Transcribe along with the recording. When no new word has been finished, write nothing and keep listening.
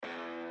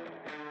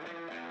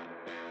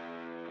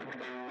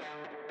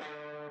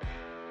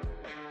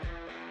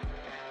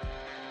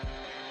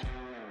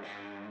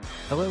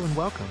Hello and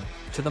welcome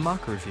to the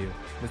Mock Review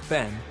with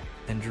Ben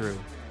and Drew.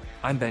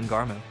 I'm Ben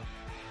Garmo.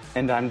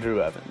 And I'm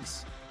Drew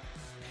Evans.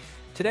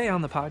 Today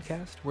on the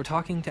podcast, we're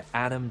talking to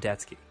Adam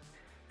Detsky.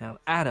 Now,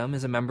 Adam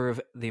is a member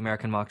of the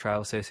American Mock Trial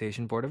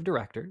Association Board of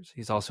Directors.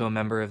 He's also a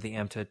member of the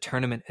AMTA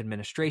Tournament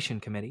Administration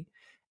Committee.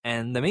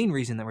 And the main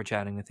reason that we're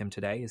chatting with him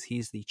today is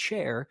he's the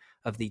chair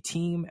of the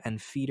Team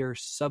and Feeder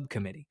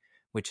Subcommittee,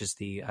 which is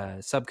the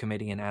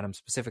subcommittee, and Adam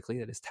specifically,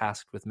 that is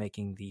tasked with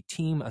making the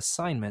team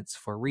assignments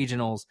for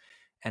regionals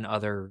and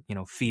other,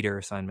 feeder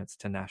assignments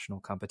to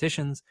national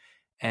competitions.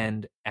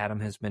 And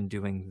Adam has been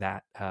doing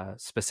that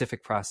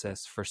specific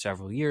process for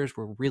several years.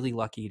 We're really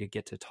lucky to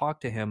get to talk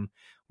to him.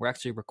 We're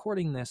actually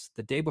recording this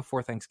the day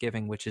before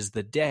Thanksgiving, which is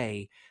the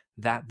day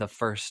that the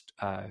first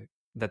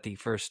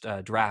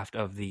draft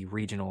of the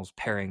regionals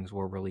pairings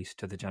were released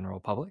to the general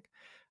public.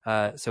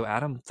 So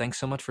Adam, thanks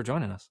so much for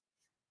joining us.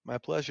 My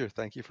pleasure.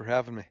 Thank you for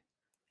having me.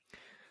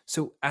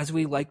 So as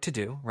we like to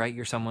do, right,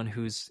 you're someone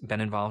who's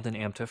been involved in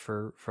AMTA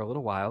for a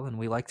little while, and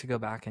we like to go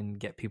back and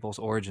get people's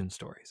origin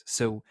stories.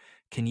 So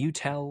can you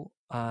tell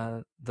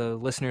the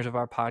listeners of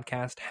our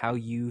podcast how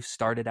you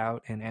started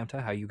out in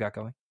AMTA, how you got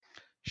going?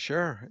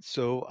 Sure.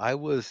 So I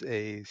was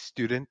a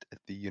student at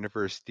the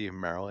University of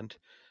Maryland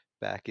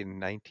back in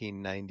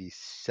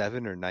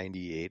 1997 or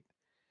 98.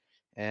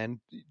 And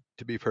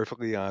to be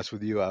perfectly honest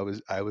with you, I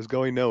was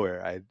going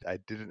nowhere. I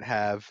didn't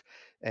have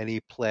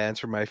any plans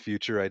for my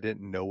future. I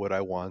didn't know what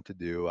I wanted to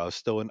do. I was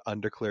still an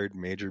undeclared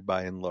major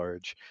by and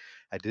large.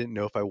 I didn't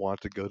know if I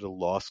wanted to go to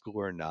law school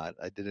or not.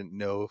 I didn't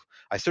know.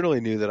 I certainly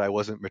knew that I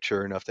wasn't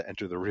mature enough to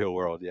enter the real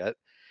world yet.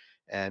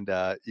 And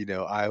I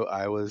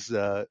was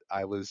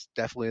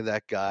definitely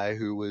that guy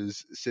who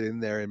was sitting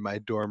there in my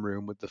dorm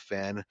room with the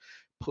fan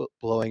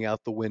blowing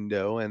out the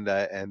window and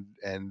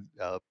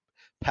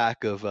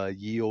pack of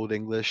ye old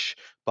English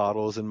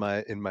bottles in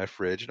my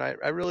fridge, and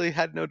I really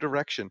had no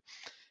direction.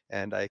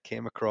 And I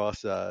came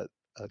across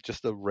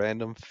just a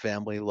random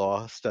family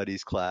law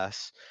studies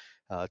class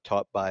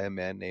taught by a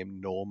man named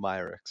Noel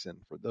Myrick's. And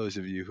for those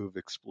of you who've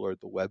explored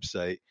the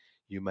website,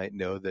 you might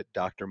know that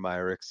Dr.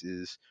 Myrick's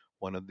is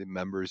one of the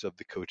members of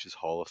the Coaches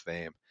Hall of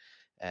Fame.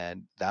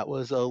 And that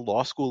was a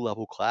law school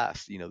level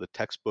class. The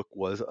textbook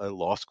was a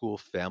law school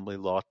family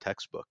law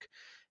textbook.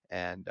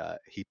 And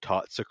he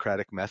taught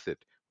Socratic method,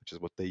 which is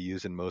what they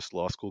use in most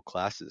law school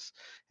classes.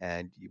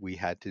 And we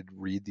had to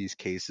read these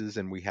cases,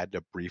 and we had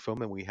to brief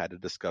them, and we had to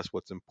discuss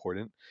what's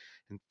important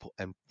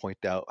and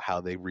point out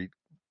how they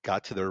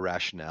got to their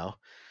rationale.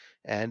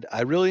 And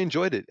I really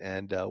enjoyed it.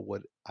 And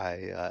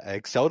I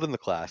excelled in the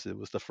class. It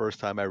was the first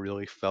time I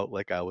really felt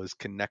like I was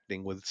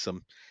connecting with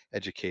some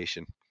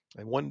education.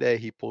 And one day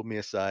he pulled me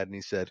aside and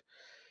he said,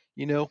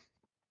 you're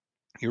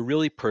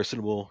really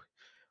personable.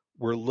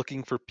 We're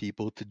looking for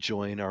people to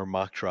join our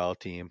mock trial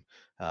team.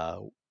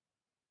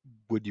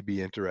 Would you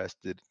be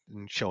interested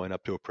in showing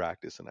up to a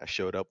practice? And I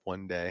showed up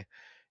one day,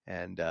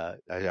 and I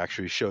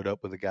actually showed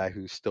up with a guy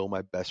who's still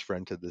my best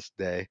friend to this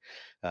day.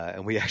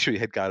 And we actually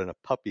had gotten a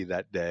puppy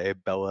that day,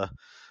 Bella,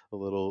 a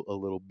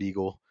little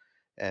beagle.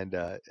 And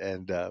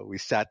we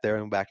sat there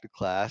and back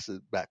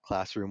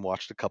classroom,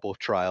 watched a couple of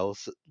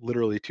trials,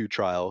 literally 2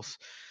 trials.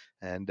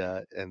 And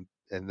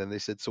then they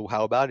said, so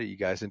how about it? You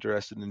guys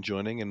interested in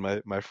joining?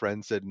 And my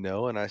friend said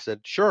no. And I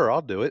said, sure,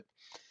 I'll do it.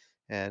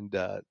 And,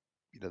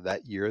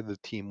 that year the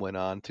team went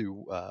on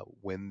to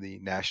win the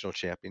national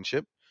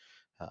championship.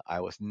 I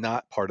was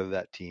not part of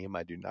that team.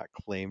 I do not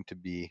claim to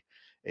be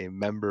a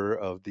member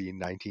of the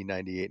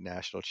 1998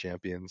 national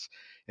champions.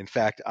 In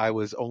fact, I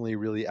was only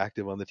really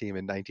active on the team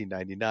in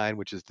 1999,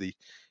 which is the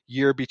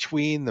year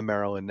between the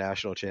Maryland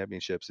national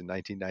championships in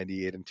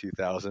 1998 and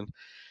 2000.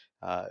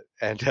 But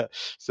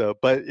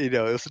it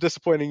was a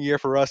disappointing year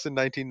for us in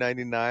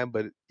 1999,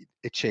 but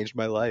it changed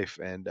my life,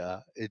 and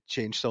it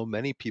changed so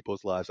many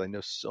people's lives. I know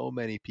so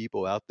many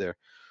people out there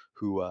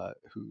who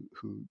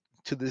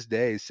to this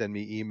day send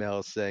me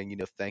emails saying,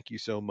 thank you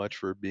so much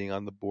for being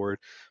on the board.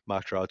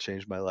 Mock trial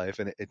changed my life,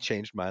 and it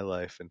changed my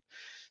life. And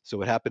so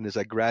what happened is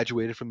I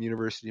graduated from the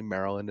University of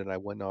Maryland, and I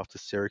went off to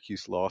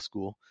Syracuse Law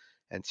School.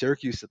 And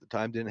Syracuse at the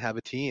time didn't have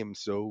a team,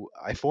 so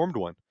I formed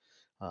one.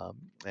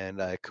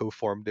 And I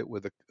co-formed it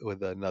with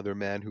another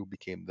man who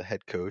became the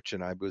head coach,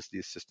 and I was the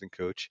assistant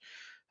coach.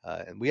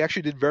 And we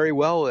actually did very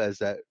well as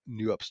that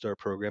new upstart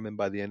program. And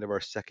by the end of our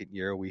second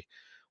year, we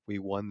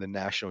won the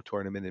national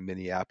tournament in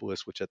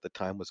Minneapolis, which at the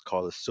time was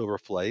called a Silver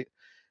Flight.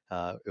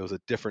 It was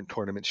a different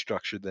tournament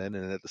structure then,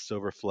 and at the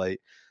Silver Flight,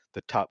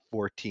 the top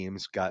 4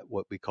 teams got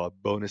what we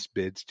called bonus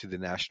bids to the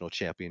national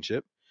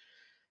championship.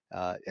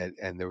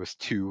 And there was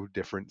 2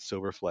 different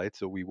silver flights,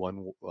 so we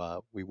won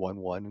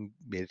one and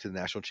made it to the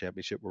national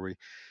championship, where we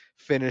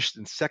finished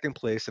in second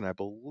place. And I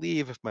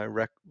believe, if my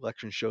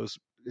recollection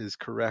is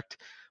correct,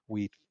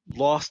 we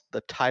lost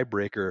the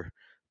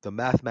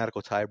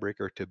mathematical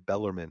tiebreaker to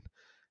Bellarmine,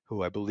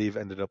 who I believe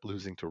ended up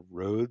losing to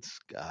Rhodes.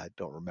 I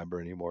don't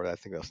remember anymore. I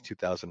think that was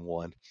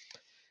 2001.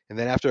 And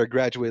then after I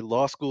graduated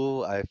law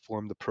school, I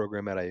formed the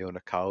program at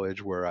Iona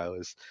College, where I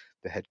was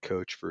the head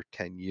coach for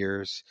 10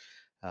 years.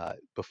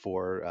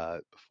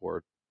 Before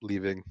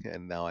leaving,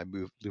 and now I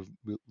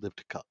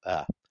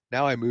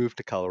now I moved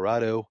to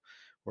Colorado,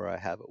 where I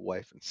have a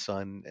wife and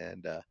son,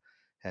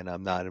 and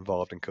I'm not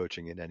involved in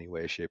coaching in any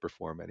way, shape, or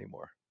form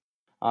anymore.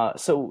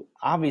 So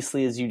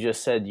obviously, as you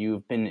just said,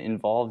 you've been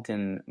involved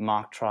in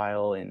mock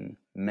trial in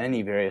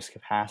many various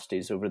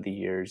capacities over the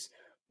years,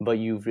 but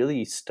you've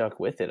really stuck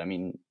with it. I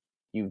mean,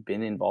 you've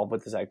been involved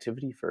with this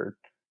activity for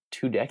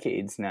 2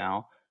 decades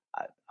now.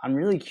 I'm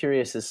really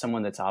curious, as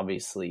someone that's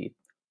obviously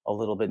a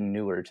little bit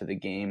newer to the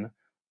game,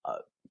 uh,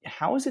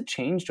 how has it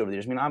changed over the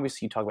years? I mean,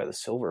 obviously you talk about the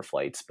silver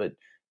flights, but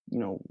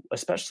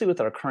especially with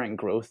our current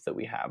growth that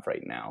we have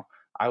right now,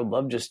 I would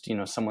love just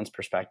someone's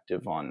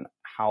perspective on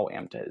how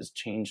AMTA has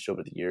changed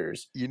over the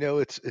years.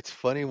 It's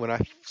funny. When I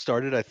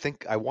started,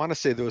 I want to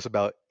say there was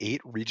about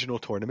 8 regional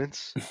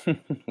tournaments.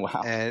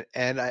 Wow. And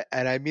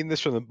I mean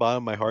this from the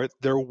bottom of my heart.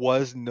 There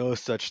was no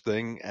such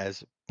thing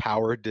as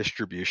power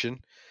distribution.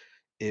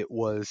 It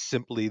was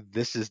simply,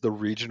 this is the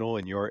regional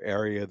in your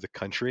area of the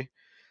country.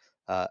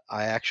 I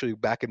actually,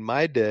 back in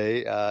my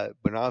day,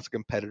 when I was a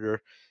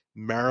competitor,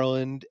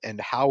 Maryland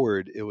and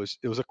Howard, it was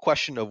a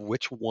question of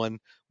which one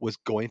was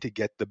going to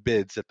get the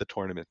bids at the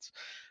tournaments.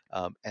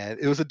 And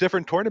it was a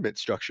different tournament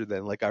structure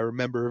then. Like, I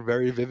remember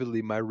very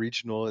vividly my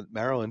regional at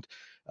Maryland,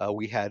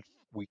 we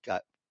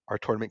got our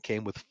tournament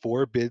came with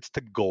 4 bids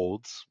to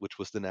golds, which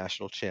was the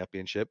national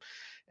championship,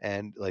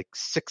 and like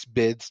 6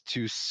 bids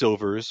to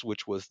silvers,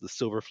 which was the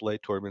silver flight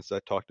tournaments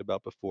I talked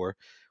about before,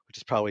 which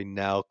is probably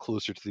now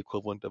closer to the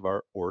equivalent of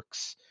our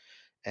ORCS.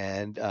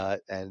 And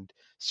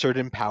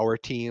certain power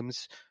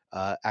teams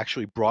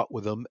actually brought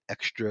with them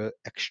extra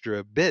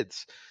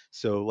bids.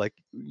 So, like,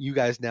 you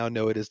guys now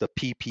know it as the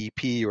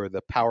PPP or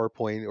the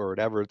PowerPoint or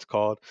whatever it's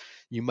called.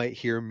 You might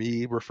hear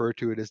me refer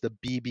to it as the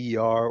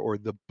BBR or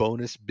the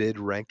bonus bid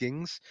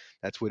rankings.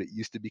 That's what it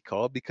used to be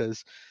called,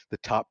 because the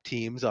top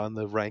teams on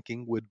the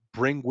ranking would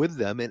bring with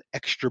them an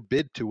extra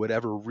bid to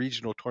whatever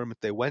regional tournament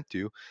they went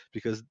to,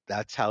 because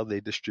that's how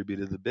they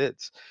distributed the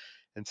bids.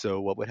 And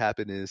so what would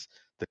happen is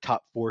the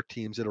top 4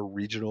 teams in a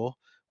regional,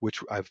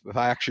 which if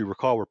I actually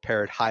recall, were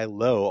paired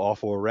high-low all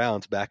 4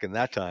 rounds back in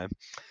that time,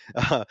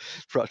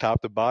 from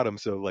top to bottom.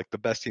 So like the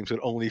best teams would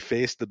only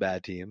face the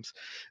bad teams.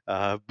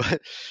 But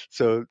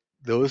so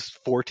those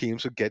 4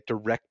 teams would get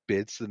direct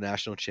bids to the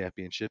national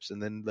championships,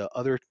 and then the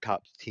other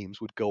top teams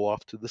would go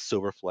off to the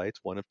silver flights,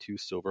 one of 2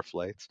 silver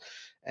flights,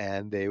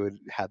 and they would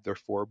have their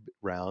 4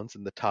 rounds,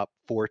 and the top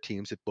 4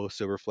 teams at both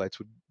silver flights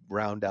would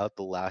round out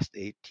the last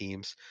 8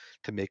 teams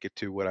to make it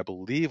to what I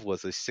believe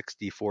was a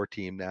 64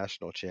 team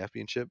national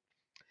championship.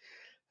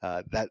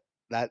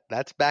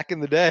 That's back in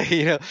the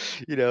day.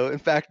 In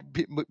fact,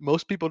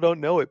 most people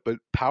don't know it, but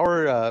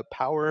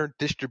power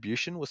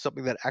distribution was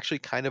something that actually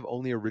kind of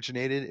only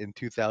originated in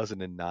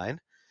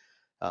 2009.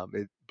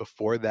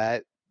 Before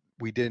that,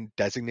 we didn't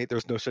designate. There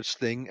was no such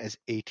thing as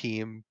A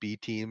team, B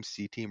team,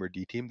 C team, or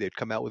D team. They'd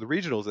come out with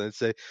regionals and it'd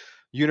say,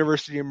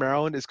 University of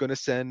Maryland is going to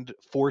send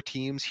 4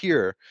 teams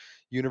here.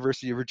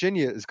 University of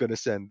Virginia is going to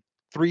send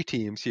 3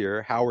 teams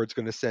here. Howard's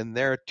going to send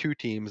their 2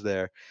 teams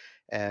there.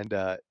 And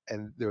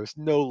there was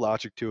no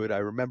logic to it. I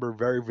remember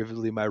very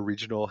vividly my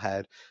regional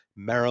had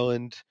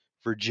Maryland,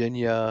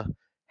 Virginia,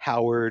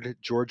 Howard,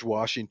 George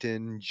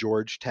Washington,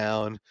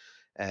 Georgetown,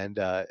 and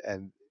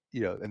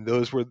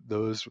those were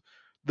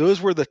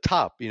the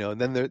top,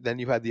 and then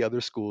you had the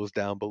other schools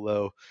down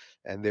below,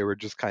 and they were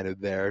just kind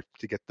of there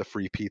to get the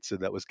free pizza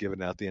that was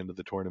given out at the end of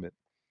the tournament.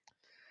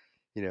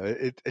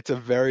 It's a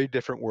very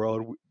different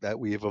world that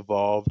we've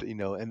evolved,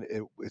 and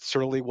it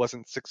certainly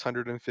wasn't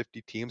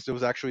 650 teams. There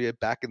was actually,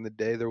 back in the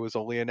day, there was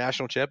only a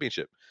national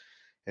championship,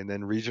 and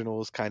then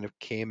regionals kind of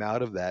came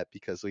out of that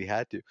because we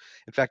had to.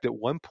 In fact, at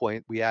one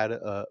point we had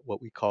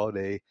what we called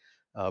I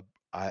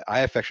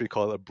affectionately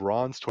call it a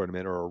bronze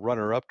tournament, or a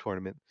runner-up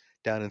tournament,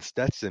 down in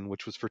Stetson,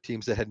 which was for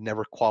teams that had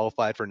never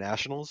qualified for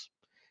nationals,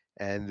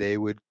 and they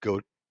would go.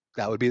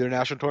 That would be their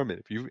national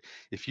tournament.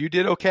 If you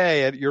did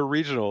okay at your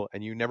regional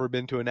and you never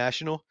been to a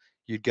national,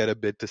 you'd get a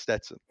bid to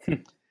Stetson.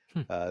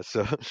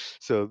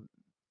 So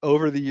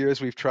over the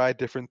years we've tried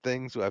different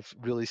things. I've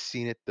really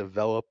seen it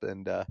develop,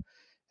 and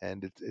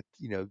it's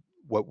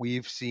what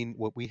we've seen,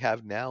 what we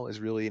have now is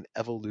really an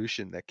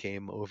evolution that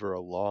came over a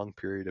long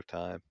period of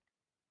time.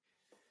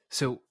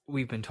 So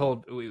we've been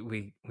told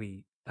we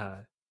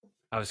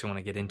obviously want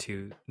to get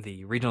into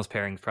the regionals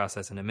pairings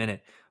process in a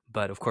minute,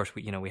 but of course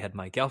we had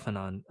Mike Gelfand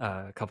on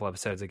a couple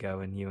episodes ago,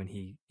 and you and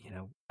he,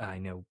 I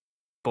know,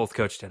 both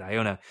coached at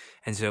Iona,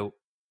 and so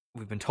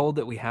we've been told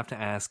that we have to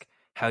ask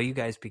how you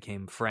guys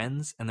became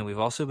friends, and then we've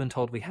also been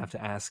told we have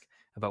to ask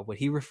about what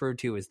he referred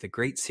to as the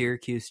Great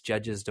Syracuse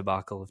Judges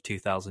Debacle of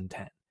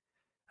 2010.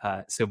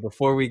 So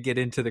before we get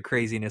into the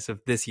craziness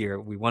of this year,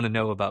 we want to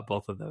know about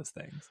both of those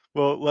things.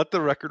 Well, let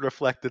the record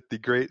reflect that the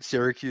Great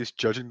Syracuse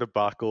Judging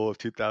Debacle of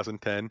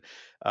 2010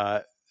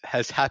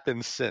 has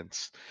happened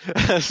since.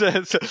 So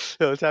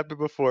it's happened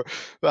before.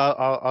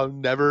 I'll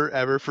never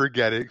ever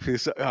forget it,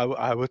 because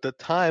I at the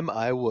time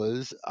I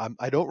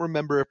don't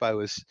remember if I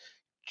was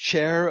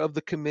chair of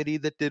the committee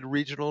that did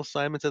regional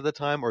assignments at the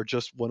time, or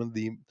just one of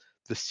the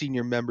the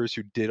senior members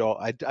who did all.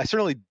 I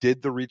certainly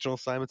did the regional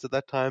assignments at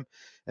that time,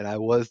 and I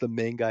was the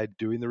main guy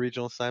doing the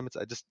regional assignments.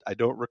 I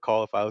don't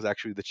recall if I was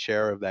actually the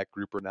chair of that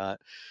group or not,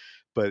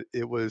 but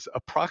it was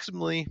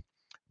approximately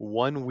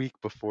 1 week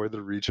before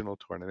the regional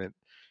tournament,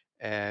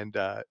 and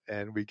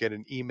we get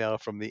an email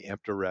from the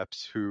AMTA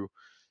reps who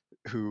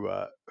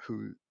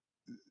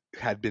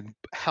had been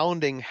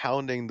hounding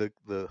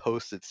the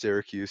hosts at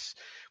Syracuse,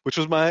 which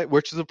is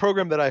a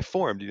program that I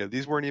formed.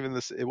 These weren't even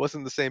this. It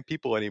wasn't the same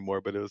people anymore,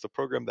 but it was a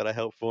program that I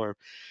helped form.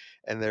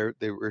 And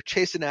they were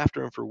chasing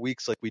after him for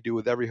weeks, like we do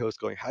with every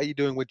host, going, "How you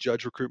doing with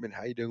judge recruitment?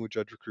 How you doing with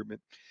judge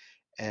recruitment?"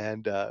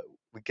 And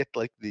we get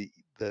like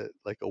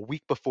like a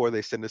week before,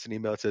 they send us an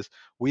email that says,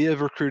 "We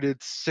have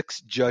recruited 6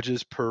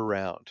 judges per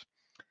round."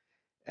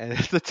 And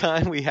at the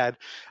time we had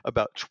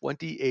about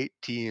 28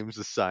 teams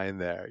assigned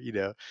there,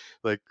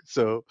 like,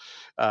 so,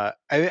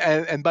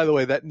 and by the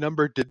way, that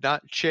number did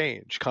not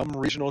change. Come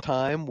regional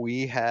time,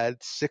 we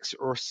had 6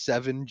 or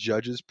 7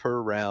 judges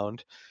per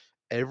round.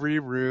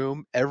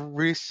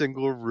 Every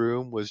single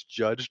room was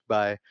judged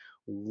by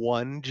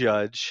one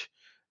judge,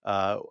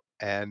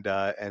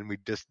 and we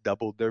just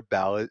doubled their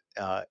ballot.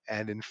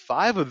 And in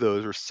 5 of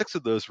those or 6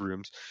 of those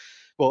rooms,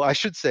 well, I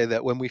should say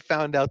that when we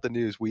found out the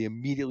news, we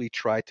immediately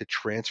tried to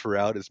transfer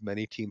out as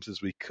many teams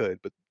as we could.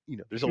 But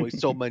there's only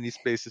so many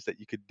spaces that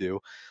you could do.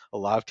 A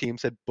lot of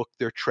teams had booked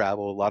their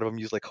travel. A lot of them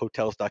use like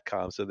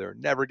hotels.com, so they're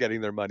never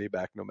getting their money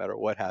back no matter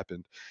what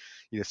happened.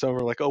 Some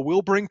were like, "Oh,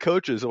 we'll bring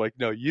coaches." I'm like,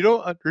 "No, you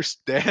don't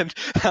understand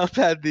how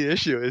bad the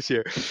issue is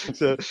here."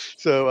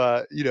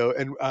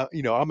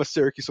 I'm a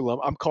Syracuse alum.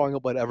 I'm calling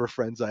up whatever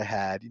friends I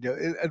had.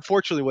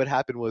 Unfortunately, what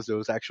happened was there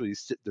was actually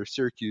their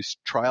Syracuse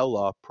trial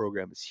law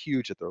program is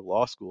huge at their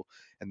law school,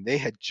 and they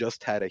had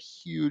just had a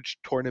huge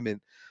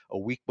tournament a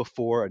week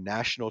before, a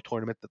national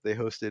tournament that they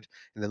hosted,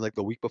 and then like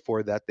the week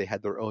before that, they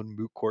had their own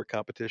moot court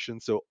competition.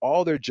 So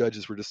all their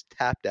judges were just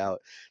tapped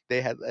out.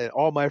 And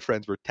all my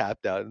friends were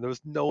tapped out, and there was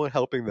no one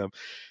helping them.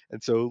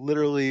 And so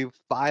literally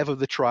 5 of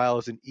the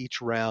trials in each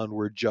round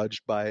were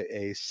judged by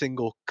a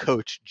single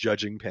coach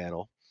judging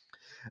panel.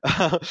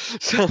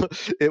 So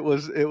it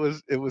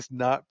was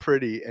not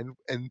pretty. And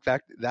in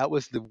fact, that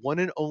was the one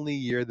and only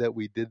year that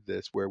we did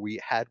this, where we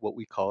had what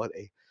we call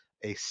it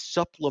a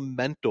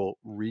supplemental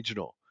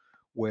regional,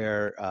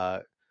 where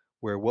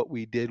what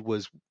we did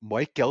was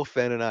Mike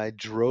Gelfand and I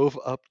drove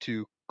up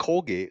to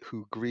Colgate,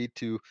 who agreed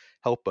to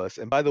help us.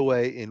 And by the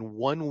way, in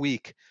 1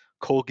 week,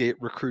 Colgate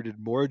recruited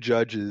more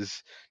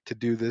judges to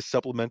do this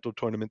supplemental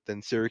tournament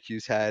than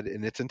Syracuse had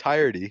in its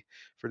entirety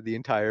for the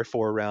entire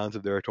 4 rounds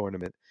of their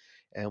tournament.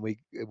 And we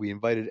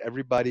invited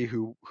everybody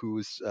who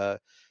was for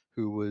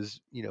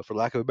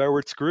lack of a better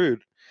word,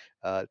 screwed,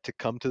 to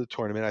come to the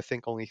tournament. I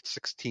think only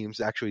 6 teams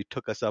actually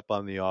took us up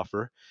on the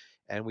offer.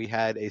 And we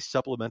had a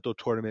supplemental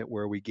tournament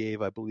where we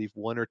gave, I believe,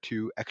 1 or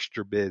 2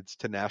 extra bids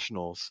to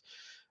nationals.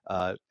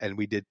 And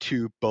we did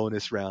 2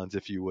 bonus rounds,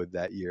 if you would,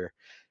 that year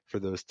for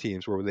those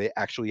teams, where they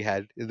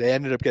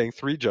ended up getting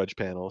 3 judge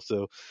panels.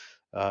 So,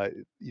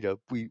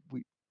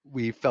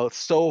 we felt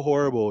so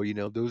horrible.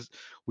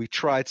 We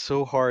tried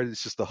so hard.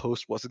 It's just the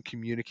host wasn't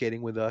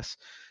communicating with us.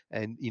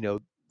 And,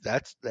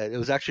 it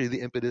was actually the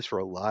impetus for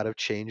a lot of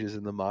changes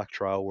in the mock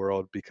trial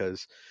world,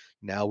 because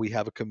now we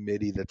have a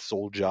committee that's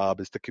sole job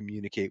is to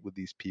communicate with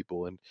these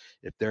people. And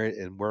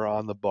we're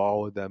on the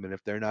ball with them, and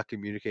if they're not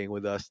communicating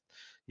with us,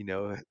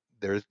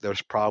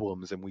 there's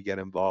problems, and we get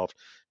involved.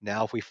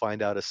 Now, if we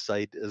find out a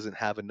site doesn't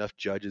have enough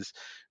judges,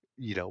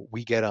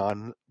 we get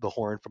on the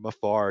horn from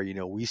afar.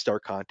 We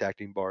start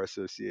contacting bar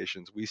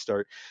associations. We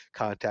start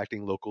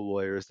contacting local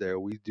lawyers there.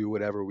 We do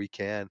whatever we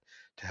can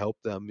to help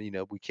them.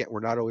 We're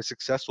not always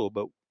successful,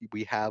 but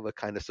we have a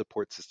kind of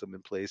support system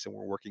in place, and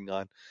we're working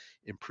on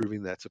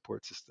improving that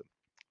support system.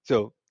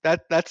 So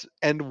that's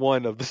end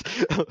one of this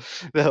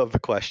of the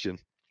question.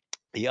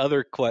 The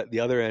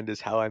other end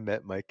is how I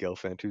met Mike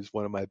Gelfand, who's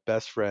one of my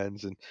best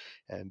friends, and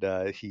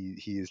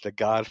he is the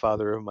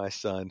godfather of my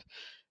son.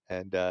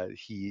 And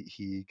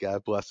he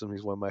God bless him,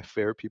 he's one of my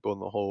favorite people in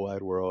the whole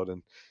wide world,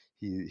 and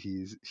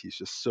he's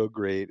just so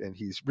great. And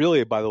he's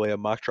really, by the way, a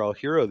mock trial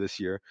hero this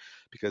year,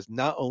 because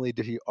not only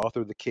did he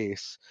author the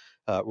case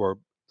or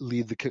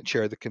lead the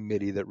chair of the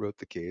committee that wrote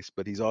the case,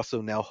 but he's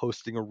also now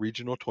hosting a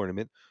regional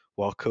tournament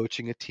while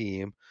coaching a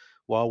team,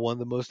 while one of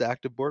the most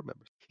active board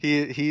members.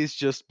 He's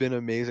just been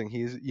amazing.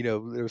 There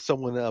was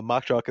someone, a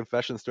mock trial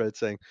confessions thread,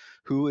 saying,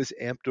 "Who is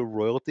AMTA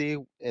royalty?"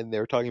 And they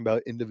were talking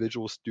about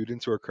individual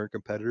students who are current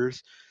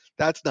competitors.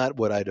 That's not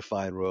what I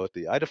define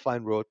royalty. I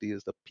define royalty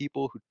as the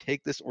people who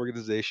take this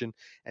organization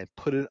and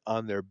put it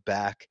on their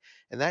back.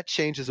 And that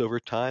changes over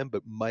time,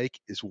 but Mike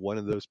is one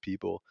of those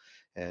people,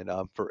 and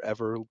I'm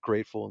forever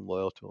grateful and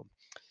loyal to him.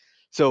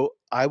 So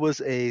I was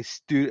a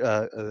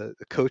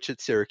coach at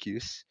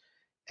Syracuse,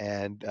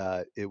 and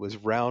it was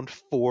round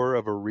 4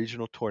 of a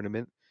regional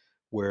tournament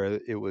where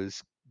it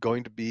was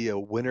going to be a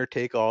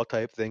winner-take-all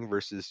type thing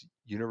versus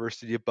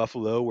University of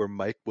Buffalo, where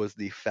Mike was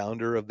the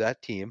founder of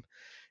that team.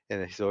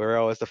 And so I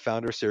was the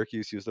founder of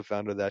Syracuse. He was the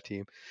founder of that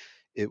team.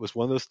 it was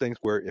one of those things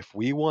where if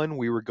we won,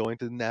 we were going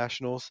to the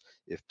nationals.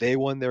 If they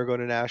won, they were going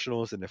to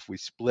nationals, and if we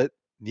split,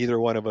 neither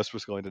one of us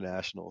was going to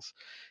nationals.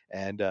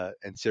 And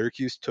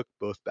Syracuse took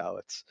both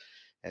ballots,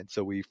 and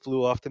so we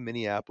flew off to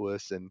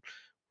Minneapolis and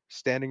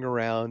standing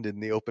around in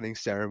the opening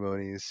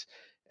ceremonies,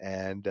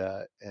 and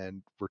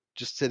we're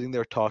just sitting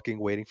there talking,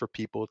 waiting for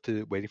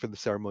the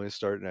ceremony to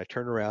start. And I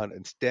turn around,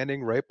 and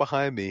standing right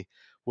behind me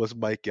was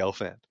Mike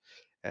Gelfand.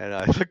 And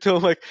I looked to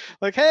him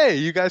like, hey,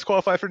 you guys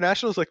qualified for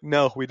nationals? Like,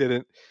 no, we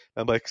didn't.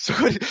 I'm like, so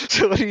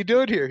what are you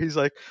doing here? He's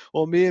like,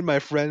 well, me and my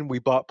friend, we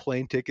bought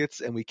plane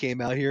tickets and we came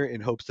out here in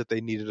hopes that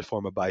they needed to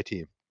form a buy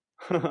team.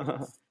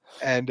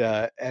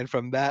 And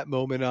from that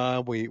moment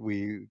on,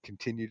 we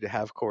continued to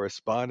have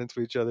correspondence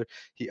with each other.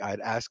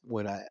 I'd ask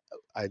when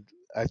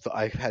I thought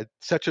I had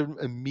such an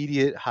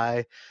immediate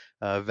high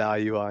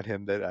value on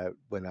him that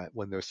when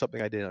there was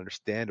something I didn't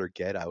understand or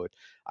get, I would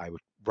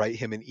write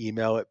him an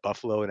email at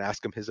Buffalo and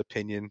ask him his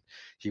opinion.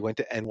 He went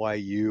to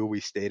NYU.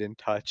 We stayed in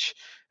touch.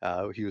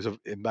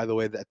 And by the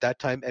way, at that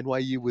time,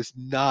 NYU was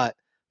not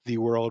the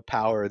world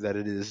power that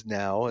it is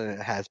now, and it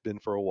has been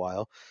for a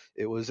while.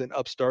 It was an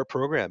upstart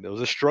program. It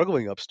was a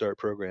struggling upstart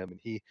program, and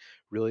he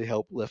really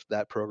helped lift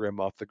that program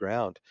off the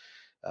ground.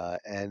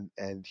 And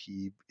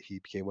he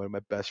became one of my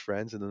best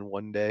friends. And then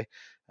one day,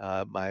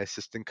 my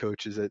assistant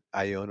coaches at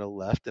Iona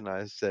left, and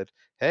I said,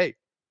 "Hey,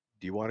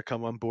 do you want to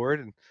come on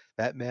board?" And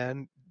that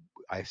man,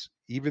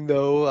 even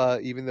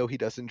though he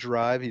doesn't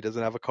drive, he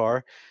doesn't have a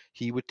car,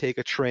 he would take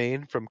a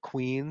train from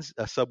Queens,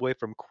 a subway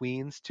from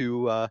Queens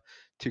to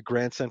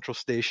Grand Central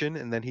Station,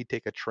 and then he'd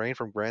take a train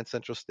from Grand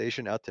Central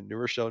Station out to New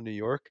Rochelle, New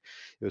York.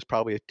 It was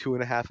probably a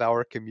 2.5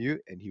 hour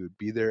commute, and he would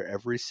be there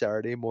every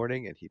Saturday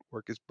morning, and he'd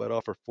work his butt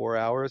off for 4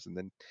 hours, and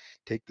then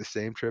take the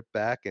same trip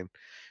back. And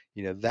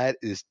that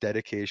is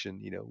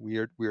dedication. We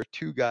are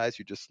two guys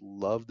who just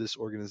love this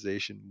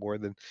organization more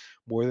than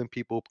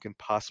people can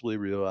possibly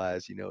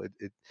realize.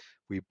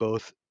 We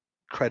both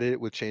credit it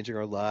with changing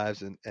our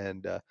lives,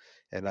 and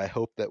I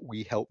hope that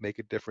we help make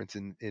a difference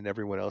in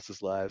everyone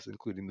else's lives,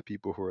 including the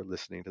people who are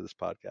listening to this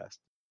podcast.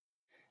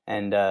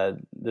 And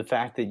the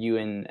fact that you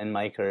and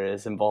Mike are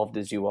as involved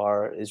as you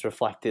are is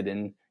reflected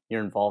in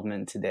your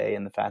involvement today,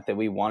 and the fact that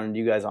we wanted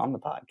you guys on the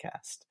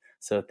podcast.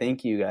 So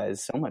thank you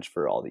guys so much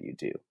for all that you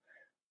do.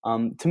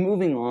 To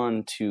moving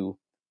on to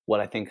what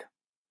I think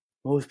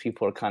most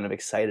people are kind of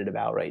excited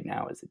about right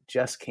now, is it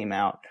just came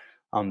out,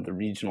 the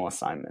regional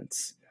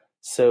assignments.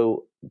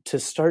 So to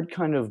start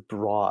kind of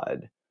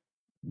broad,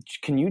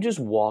 can you just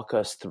walk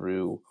us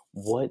through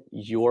what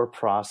your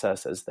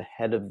process as the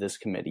head of this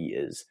committee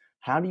is?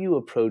 How do you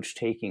approach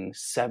taking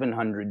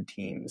 700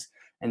 teams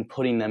and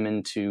putting them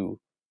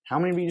into, how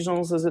many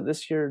regionals is it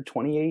this year?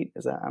 28?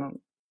 Is that, I don't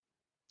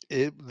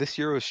This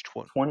year was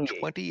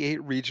 28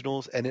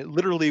 regionals, and it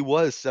literally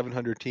was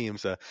 700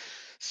 teams.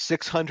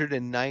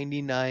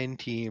 699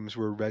 teams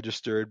were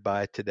registered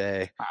by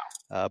today.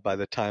 Wow. By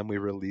the time we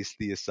released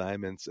the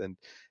assignments, and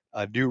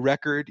a new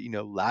record.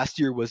 Last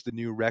year was the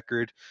new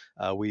record.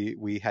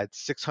 We had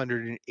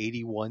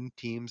 681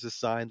 teams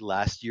assigned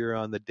last year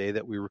on the day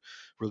that we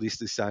released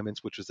the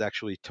assignments, which was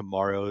actually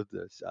tomorrow,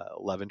 the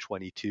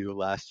 11/22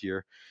 last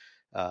year.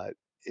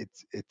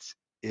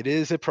 It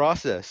is a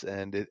process,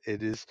 and it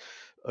is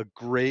a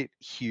great,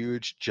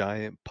 huge,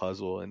 giant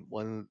puzzle. And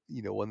one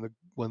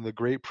of the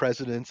great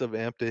presidents of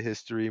AMTA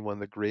history, one of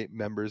the great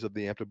members of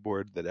the AMTA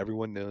board that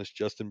everyone knows,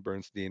 Justin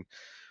Bernstein,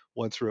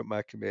 once wrote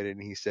my committee, and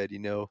he said,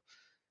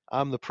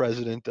 I'm the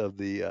president of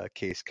the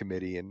case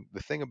committee, and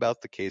the thing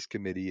about the case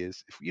committee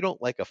is, if you don't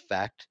like a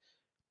fact,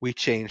 we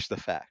change the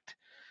fact.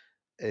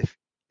 If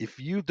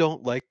you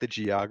don't like the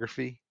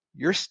geography,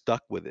 you're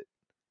stuck with it.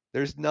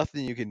 There's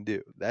nothing you can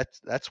do.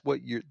 That's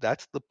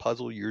the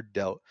puzzle you're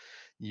dealt.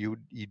 You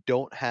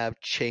don't have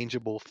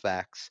changeable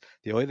facts.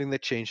 The only thing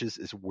that changes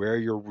is where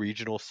your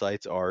regional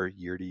sites are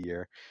year to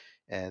year.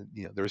 And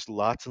there's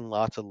lots and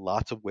lots and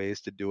lots of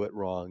ways to do it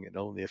wrong, and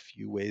only a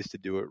few ways to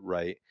do it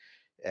right.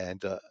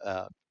 And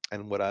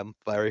what I'm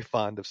very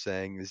fond of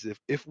saying is,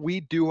 if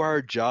we do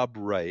our job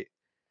right,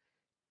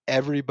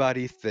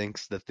 everybody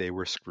thinks that they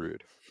were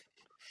screwed.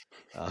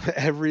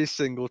 Every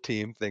single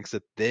team thinks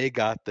that they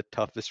got the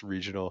toughest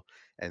regional,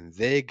 and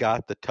they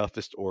got the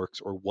toughest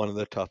orcs, or one of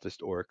the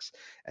toughest orcs,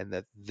 and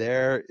that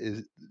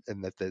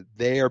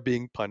they are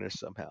being punished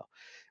somehow.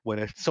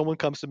 When someone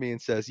comes to me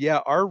and says, "Yeah,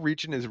 our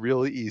region is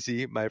really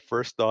easy," my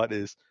first thought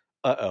is,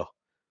 "Uh-oh,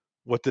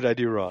 what did I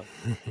do wrong?"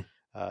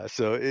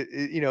 So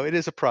it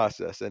is a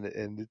process,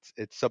 and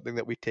it's something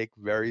that we take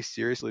very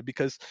seriously,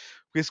 because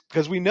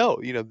we know,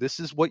 this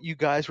is what you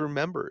guys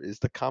remember, is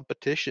the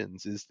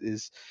competitions,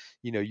 is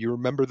you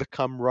remember the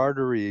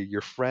camaraderie,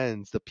 your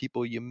friends, the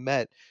people you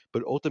met,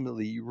 but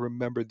ultimately you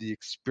remember the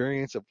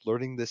experience of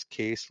learning this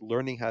case,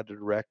 learning how to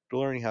direct,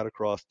 learning how to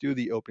cross, do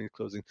the opening,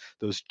 closing,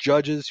 those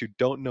judges who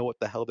don't know what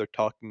the hell they're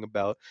talking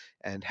about,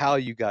 and how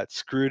you got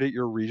screwed at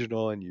your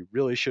regional and you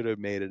really should have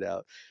made it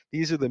out.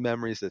 These are the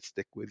memories that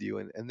stick with you,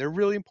 and they're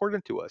really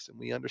important to us, and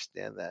we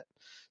understand that.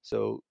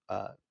 So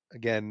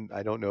again,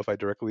 I don't know if I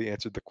directly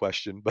answered the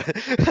question, but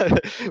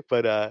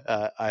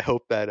I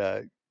hope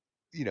that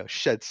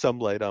shed some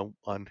light on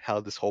how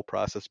this whole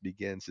process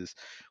begins, is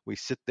we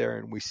sit there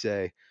and we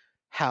say,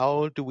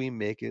 how do we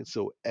make it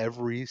so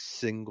every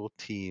single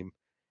team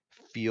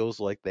feels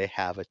like they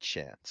have a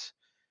chance?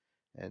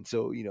 And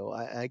so,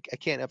 I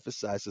can't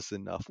emphasize this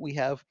enough. We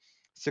have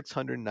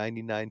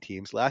 699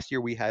 teams. Last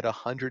year we had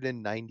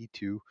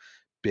 192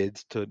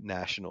 bids to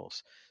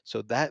nationals.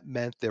 So that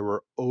meant there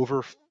were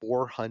over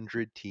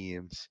 400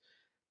 teams,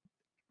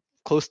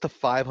 close to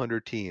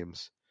 500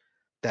 teams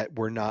that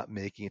were not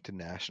making it to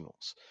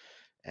nationals.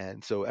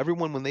 And so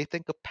everyone, when they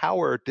think of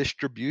power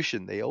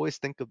distribution, they always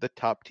think of the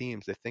top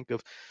teams. They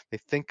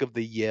think of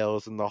the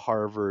Yales and the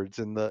Harvards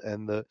and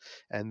the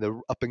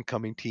up and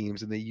coming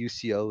teams and the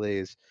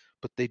UCLAs,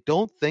 but they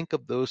don't think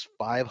of those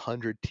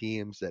 500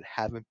 teams that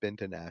haven't been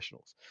to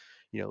nationals.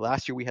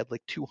 Last year we had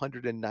like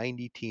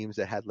 290 teams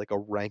that had like a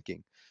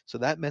ranking. So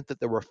that meant that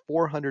there were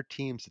 400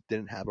 teams that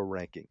didn't have a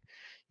ranking.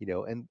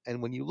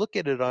 And when you look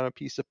at it on a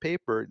piece of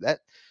paper,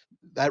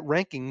 that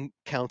ranking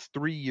counts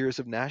 3 years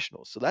of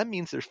nationals. So that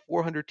means there's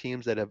 400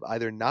 teams that have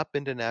either not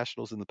been to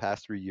nationals in the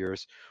past 3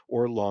 years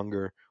or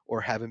longer,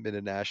 or haven't been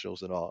to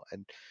nationals at all.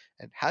 And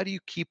how do you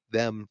keep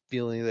them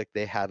feeling like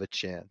they have a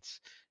chance?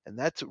 And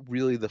that's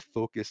really the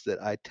focus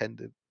that I tend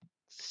to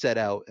set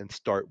out and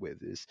start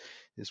with, is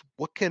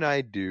what can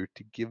I do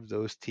to give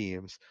those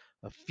teams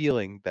a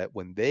feeling that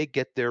when they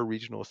get their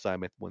regional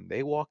assignment, when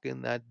they walk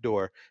in that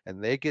door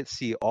and they get to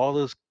see all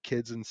those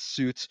kids in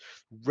suits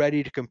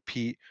ready to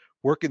compete,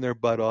 working their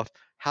butt off,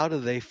 how do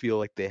they feel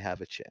like they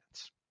have a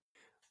chance?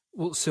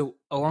 Well, so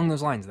along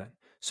those lines then,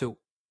 so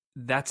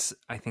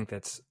I think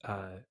that's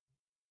a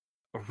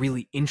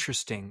really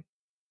interesting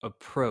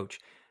approach.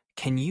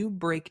 Can you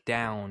break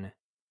down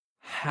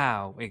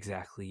how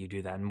exactly you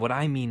do that? And what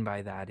I mean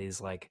by that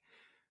is, like,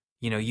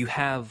 you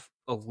have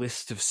a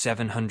list of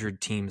 700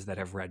 teams that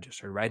have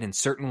registered, right? And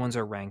certain ones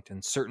are ranked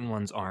and certain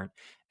ones aren't.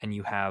 And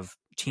you have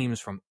teams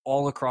from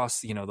all across,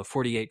 the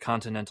 48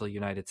 continental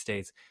United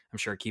States. I'm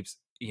sure it keeps,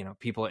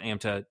 people at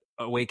AMTA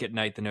awake at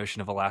night, the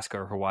notion of Alaska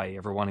or Hawaii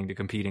ever wanting to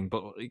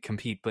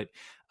compete. But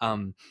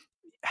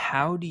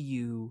how do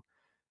you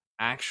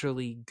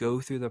actually go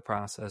through the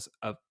process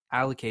of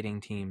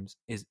allocating teams?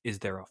 Is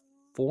there a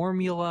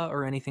formula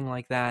or anything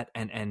like that?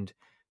 And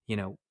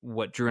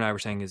what Drew and I were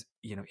saying is,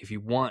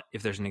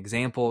 if there's an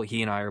example,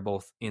 he and I are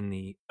both in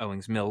the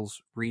Owings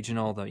Mills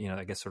regional,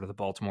 I guess sort of the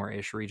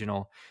Baltimore-ish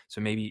regional.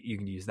 So maybe you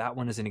can use that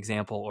one as an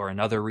example, or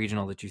another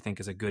regional that you think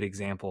is a good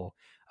example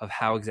of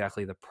how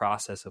exactly the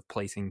process of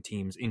placing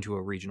teams into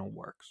a regional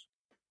works.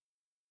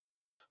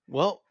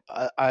 Well,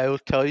 I'll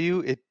tell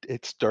you,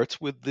 it starts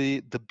with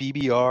the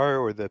BBR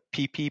or the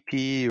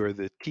PPP or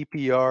the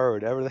TPR or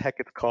whatever the heck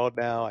it's called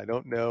now. I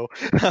don't know.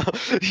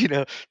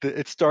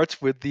 It starts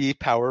with the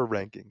power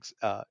rankings,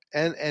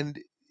 and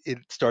it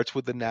starts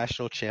with the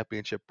national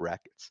championship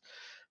brackets.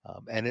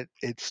 And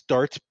it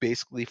starts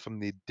basically from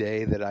the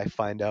day that I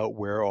find out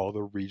where all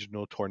the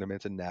regional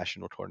tournaments and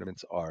national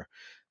tournaments are.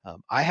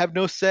 I have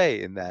no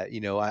say in that.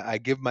 I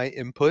give my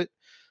input.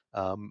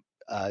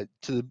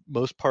 To the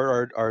most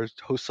part, our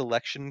host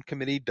selection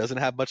committee doesn't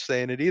have much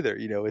say in it either.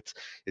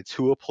 It's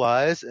who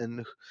applies,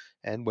 and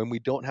when we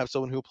don't have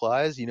someone who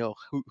applies,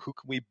 who can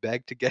we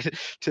beg to get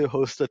to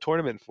host a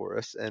tournament for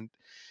us? And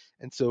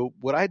so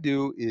what I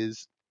do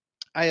is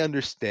I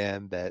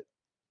understand that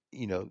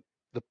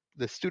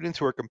the students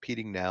who are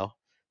competing now,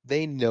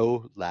 they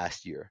know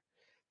last year,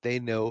 they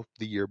know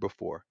the year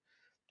before.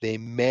 They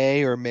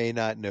may or may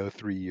not know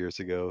 3 years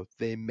ago.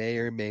 They may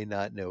or may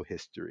not know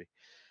history.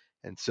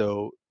 And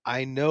so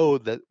I know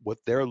that what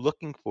they're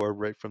looking for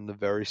right from the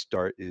very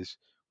start is,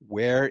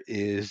 where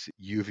is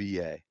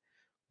UVA?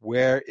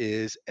 Where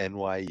is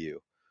NYU?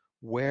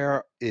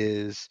 Where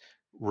is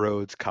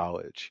Rhodes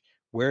College?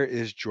 Where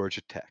is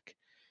Georgia Tech?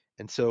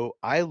 And so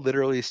I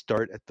literally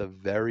start at the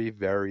very,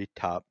 very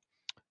top,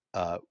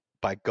 uh,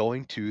 by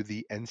going to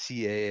the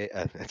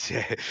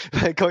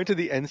by going to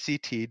the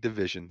NCT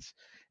divisions,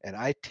 and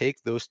I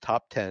take those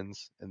top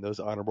tens and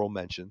those honorable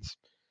mentions,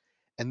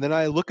 and then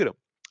I look at them.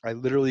 I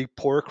literally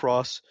pour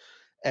across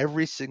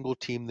every single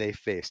team they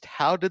faced.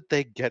 How did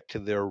they get to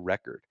their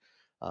record?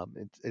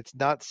 It's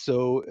not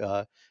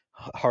so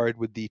hard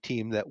with the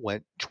team that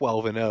went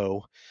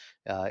 12-0.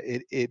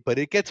 But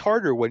it gets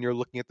harder when you're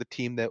looking at the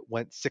team that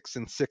went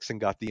 6-6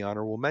 and got the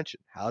honorable mention.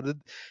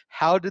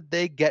 How did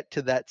they get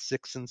to that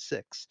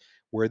 6-6?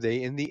 Were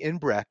they in the in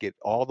bracket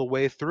all the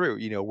way through?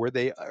 Were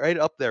they right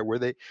up there? Were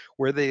they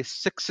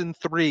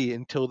 6-3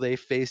 until they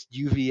faced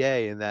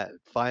UVA in that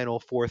final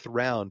fourth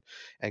round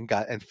and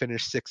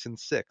finished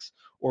 6-6?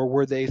 Or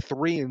were they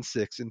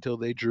 3-6 until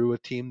they drew a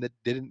team that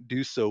didn't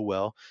do so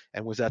well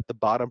and was at the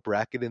bottom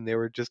bracket, and they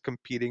were just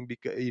competing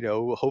because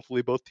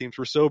hopefully both teams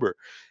were sober,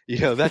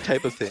 that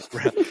type of thing.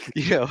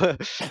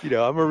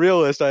 I'm a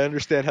realist. I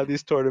understand how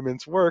these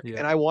tournaments work, Yeah.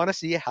 and I want to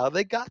see how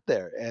they got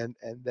there. And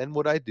then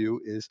what I do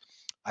is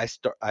I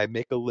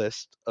make a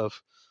list of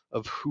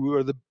who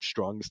are the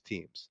strongest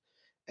teams,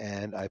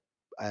 and I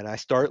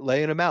start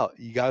laying them out.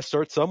 You got to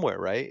start somewhere,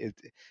 right?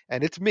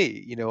 And it's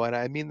me, and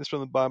I mean this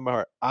from the bottom of my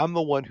heart. I'm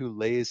the one who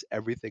lays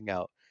everything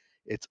out.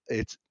 It's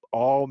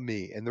all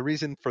me. And the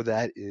reason for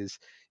that is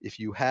if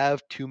you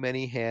have too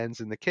many hands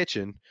in the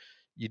kitchen,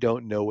 you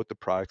don't know what the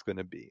product's going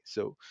to be.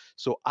 So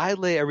I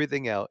lay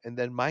everything out, and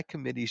then my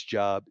committee's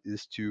job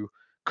is to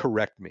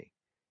correct me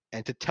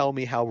and to tell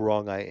me how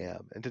wrong I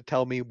am, and to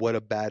tell me what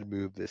a bad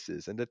move this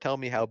is, and to tell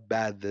me how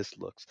bad this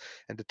looks,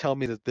 and to tell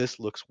me that this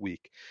looks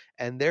weak.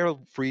 And they're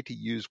free to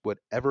use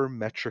whatever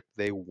metric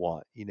they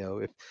want.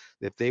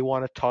 If they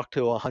want to talk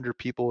to 100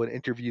 people and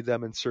interview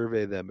them and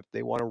survey them, if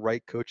they want to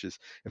write coaches,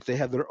 if they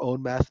have their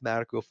own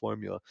mathematical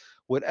formula,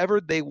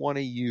 whatever they want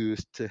to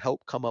use to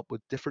help come up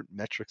with different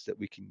metrics that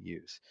we can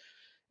use.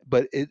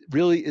 But it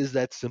really is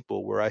that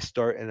simple, where I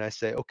start and I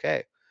say,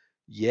 okay,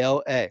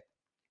 Yale A.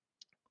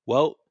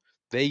 Well,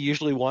 they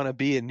usually want to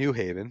be in New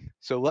Haven,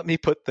 so let me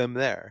put them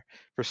there.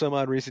 For some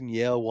odd reason,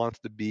 Yale wants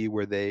to be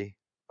where they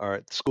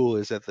are. School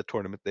is at the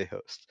tournament they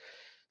host,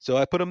 so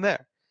I put them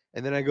there.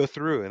 And then I go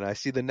through and I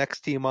see the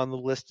next team on the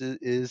list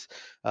is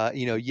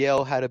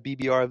Yale had a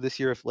BBR this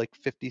year of like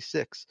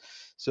 56.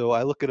 So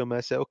I look at them and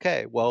I say,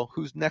 okay, well,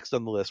 who's next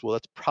on the list? Well,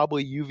 that's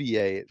probably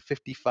UVA at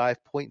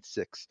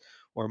 55.6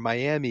 or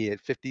Miami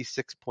at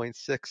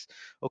 56.6.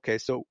 Okay,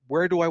 so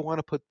where do I want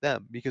to put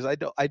them? Because I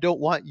don't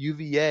want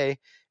UVA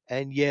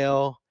and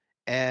Yale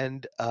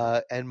and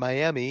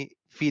Miami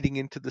feeding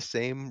into the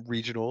same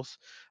regionals.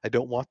 I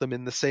don't want them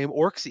in the same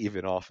orcs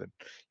even often.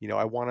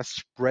 I want to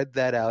spread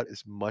that out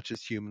as much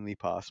as humanly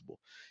possible.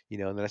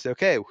 And then I say,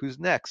 okay, who's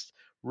next?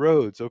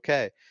 Rhodes,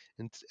 okay.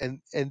 And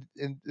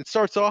it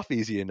starts off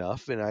easy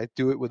enough, and I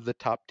do it with the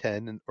top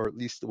 10, or at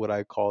least what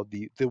I call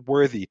the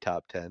worthy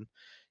top 10.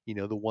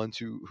 The ones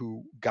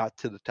who got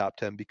to the top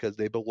 10 because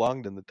they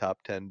belonged in the top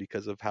 10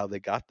 because of how they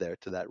got there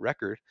to that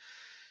record.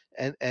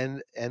 And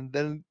then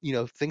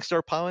things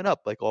start piling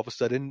up. Like all of a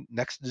sudden,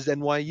 next is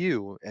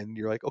NYU, and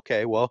you're like,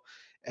 okay, well,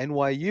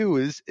 NYU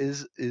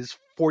is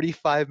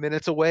 45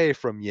 minutes away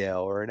from Yale,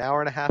 or an hour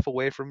and a half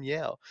away from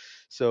Yale.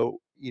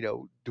 So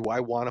do I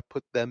want to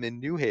put them in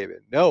New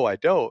Haven? No, I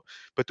don't.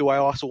 But do I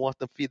also want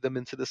them feed them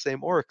into the same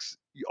orcs?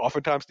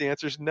 Oftentimes the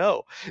answer is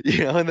no.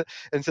 And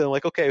so I'm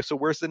like, okay, so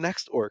where's the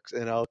next orcs?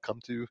 And I'll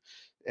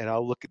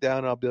look it down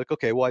and I'll be like,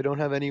 okay, well, I don't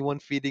have anyone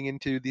feeding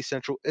into the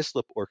Central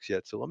Islip orcs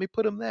yet, so let me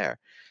put them there.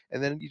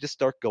 And then you just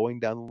start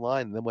going down the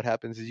line. And then what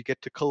happens is you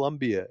get to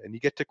Columbia, and you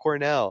get to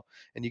Cornell,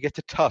 and you get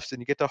to Tufts,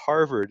 and you get to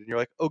Harvard, and you're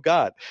like, oh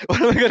God,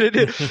 what am I going to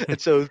do? And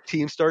so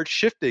teams start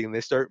shifting, and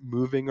they start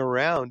moving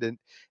around, and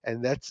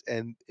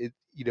it,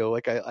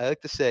 like I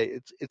like to say,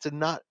 it's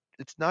not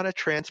a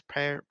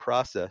transparent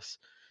process.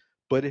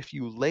 But if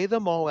you lay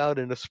them all out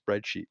in a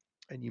spreadsheet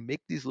and you make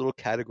these little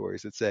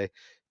categories that say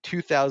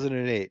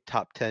 2008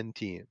 top 10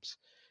 teams,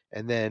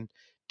 and then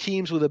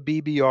teams with a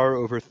BBR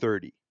over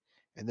 30,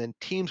 and then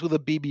teams with a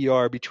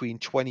BBR between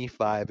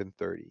 25 and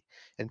 30,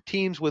 and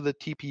teams with a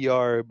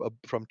TPR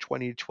from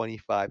 20 to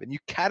 25, and you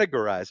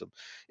categorize them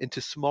into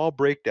small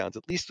breakdowns,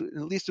 at least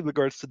in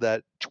regards to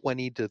that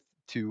 20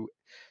 to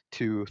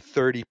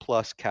 30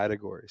 plus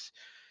categories.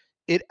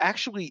 It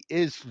actually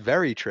is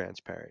very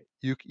transparent.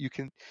 You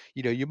can,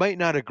 you might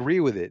not agree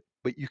with it,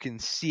 but you can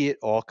see it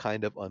all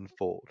kind of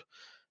unfold.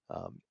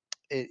 Where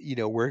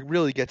it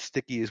really gets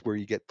sticky is where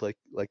you get like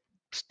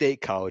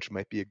State College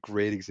might be a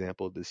great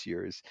example this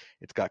year. Is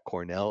it's got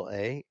Cornell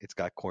A, it's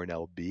got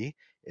Cornell B,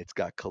 it's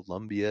got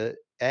Columbia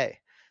A.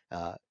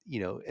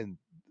 And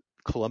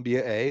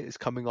Columbia A is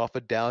coming off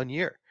a down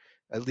year,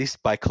 at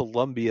least by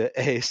Columbia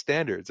A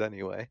standards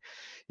anyway.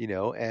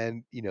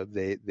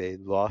 They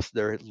lost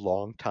their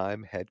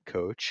longtime head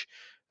coach,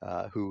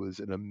 who was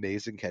an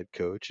amazing head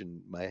coach,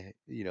 and my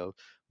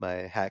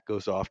hat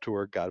goes off to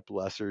her. God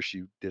bless her.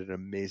 She did an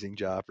amazing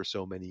job for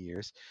so many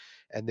years.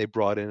 And they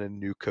brought in a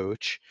new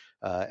coach,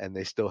 and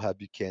they still have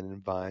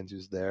Buchanan Vines,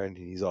 who's there, and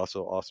he's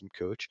also an awesome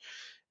coach.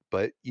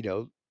 But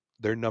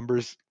their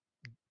numbers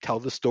tell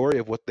the story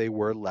of what they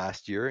were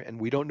last year, and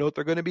we don't know what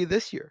they're going to be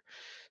this year.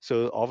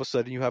 So all of a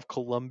sudden you have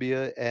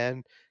Columbia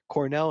and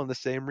Cornell in the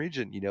same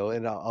region,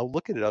 and I'll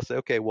look at it. I'll say,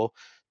 okay, well,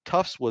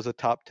 Tufts was a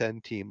top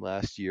 10 team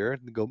last year,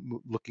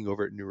 looking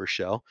over at New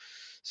Rochelle.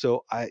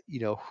 So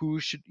who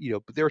should,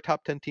 but they were a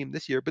top 10 team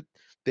this year, but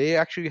they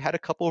actually had a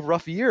couple of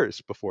rough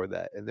years before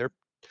that. And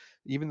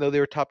even though they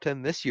were top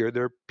 10 this year,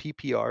 their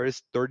PPR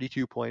is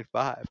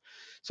 32.5.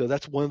 So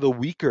that's one of the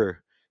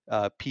weaker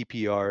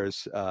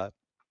PPRs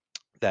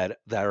that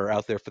are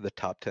out there for the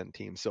top 10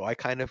 teams. So I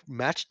kind of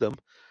matched them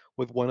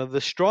with one of the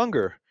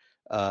stronger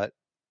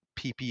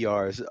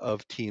PPRs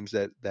of teams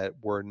that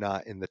were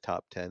not in the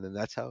top 10, and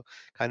that's how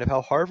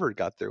Harvard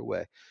got their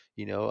way.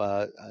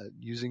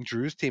 Using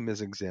Drew's team as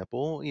an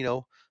example,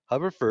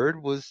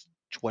 Haverford was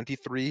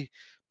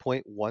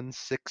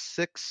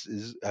 23.166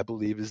 is, I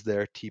believe, is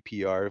their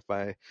TPR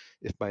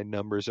if my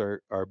numbers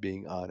are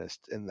being honest.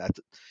 And that's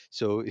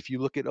so if you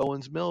look at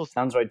Owens Mills,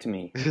 sounds right to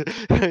me.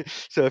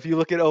 So if you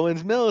look at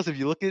Owens Mills, if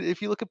you look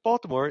at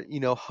Baltimore,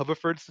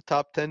 Haverford's the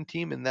top 10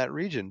 team in that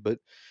region, but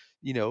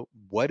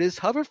what is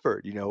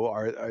Haverford?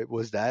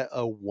 Was that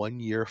a 1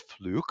 year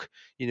fluke?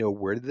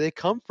 Where did they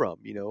come from?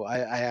 I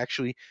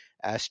actually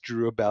asked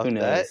Drew about Who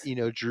that.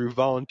 knows? Drew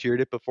volunteered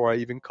it before I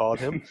even called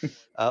him.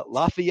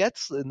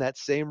 Lafayette's in that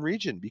same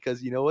region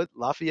because you know what?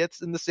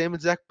 Lafayette's in the same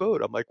exact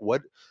boat. I'm like,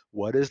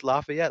 what is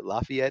Lafayette?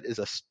 Lafayette is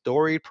a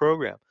storied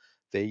program.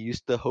 They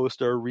used to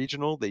host our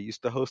regional. They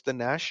used to host a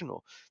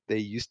national. They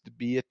used to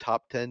be a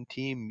top 10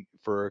 team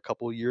for a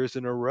couple years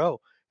in a row.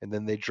 And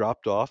then they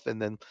dropped off.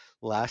 And then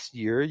last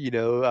year,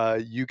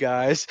 you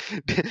guys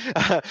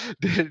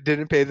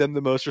didn't pay them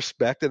the most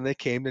respect, and they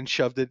came and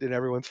shoved it in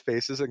everyone's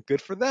faces, and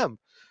good for them.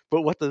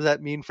 But what does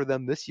that mean for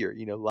them this year?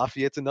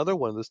 Lafayette's another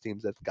one of those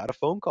teams that got a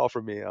phone call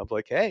from me. I'm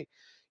like, hey,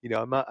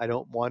 I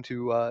don't want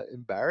to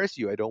embarrass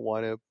you. I don't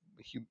want to,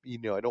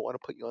 I don't want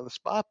to put you on the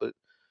spot, but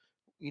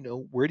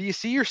where do you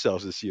see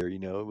yourselves this year?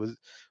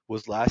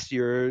 Was last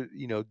year,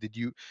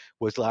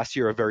 was last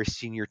year a very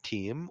senior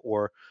team,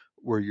 or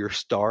were your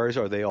stars,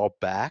 are they all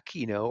back,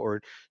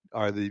 or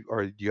do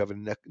you have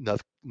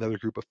another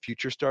group of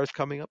future stars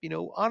coming up?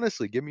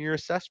 Honestly, give me your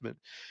assessment.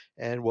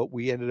 And what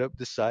we ended up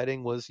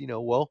deciding was,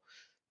 well,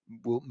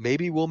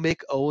 maybe we'll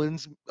make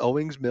Owings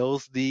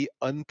Mills the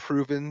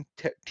unproven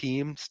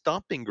team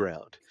stomping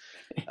ground,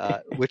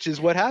 which is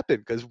what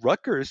happened because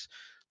Rutgers,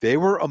 they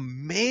were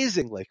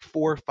amazing like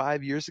 4 or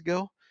 5 years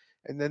ago,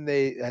 and then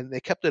they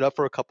kept it up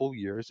for a couple of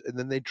years, and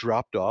then they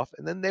dropped off,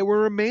 and then they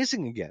were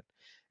amazing again,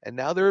 and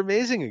now they're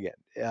amazing again,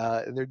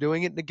 and they're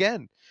doing it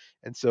again.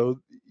 And so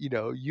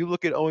you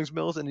look at Owings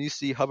Mills and you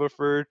see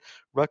Haverford,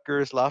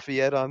 Rutgers,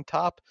 Lafayette on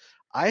top.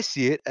 I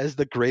see it as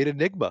the great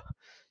enigma.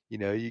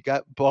 You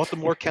got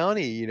Baltimore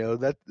County.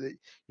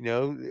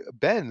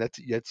 Ben,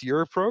 that's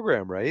your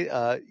program, right?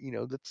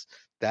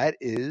 That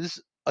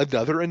is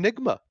another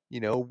enigma.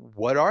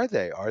 What are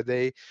they? Are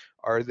they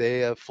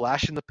a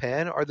flash in the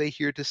pan? Are they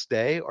here to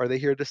stay? Are they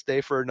here to stay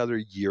for another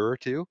year or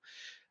two?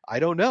 I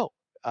don't know.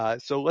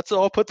 So let's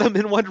all put them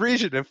in one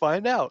region and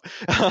find out.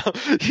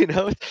 you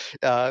know,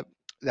 uh,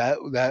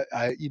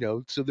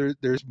 so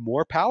there's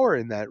more power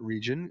in that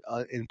region,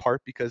 in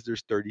part because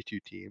there's 32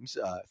 teams,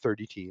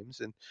 30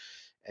 teams, and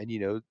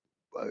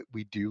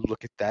we do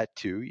look at that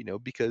too,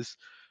 because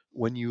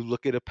when you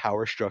look at a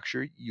power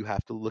structure, you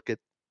have to look at,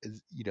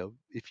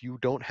 if you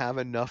don't have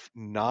enough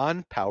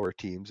non-power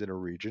teams in a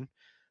region,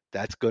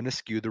 that's going to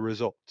skew the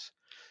results.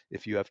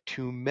 If you have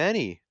too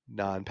many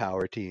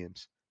non-power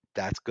teams,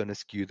 that's going to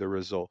skew the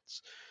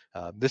results.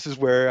 This is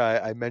where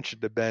I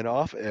mentioned to Ben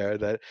off air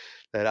that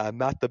I'm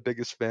not the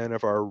biggest fan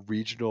of our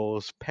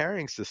regionals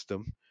pairing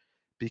system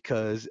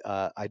because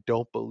I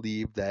don't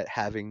believe that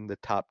having the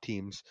top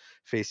teams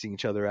facing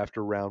each other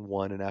after round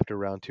one and after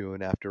round two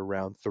and after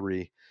round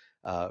three,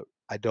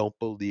 I don't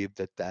believe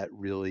that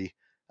really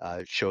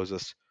shows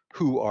us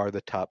who are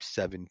the top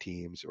 7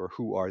 teams or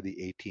who are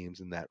the 8 teams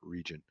in that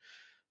region.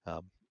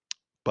 Um,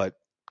 but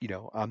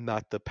I'm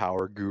not the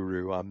power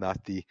guru. I'm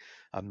not the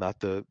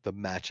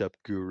matchup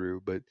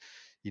guru. But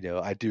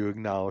I do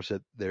acknowledge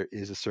that there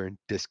is a certain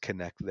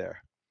disconnect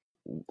there.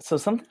 So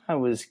something I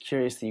was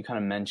curious that you kind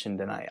of mentioned,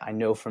 and I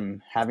know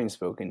from having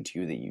spoken to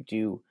you that you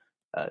do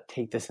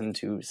take this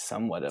into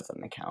somewhat of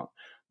an account.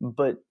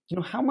 But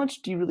how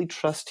much do you really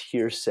trust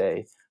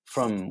hearsay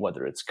from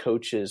whether it's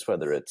coaches,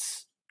 whether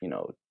it's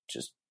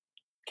just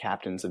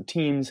captains of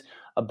teams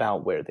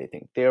about where they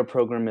think their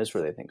program is,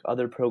 where they think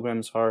other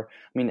programs are?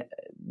 I mean,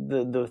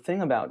 the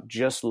thing about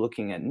just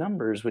looking at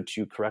numbers, which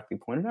you correctly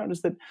pointed out,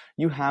 is that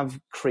you have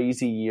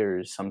crazy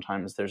years.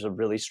 Sometimes there's a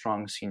really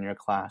strong senior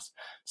class.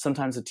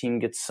 Sometimes a team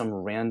gets some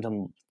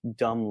random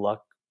dumb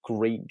luck,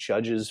 great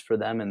judges for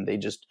them, and they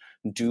just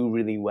do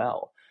really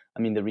well.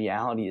 I mean, the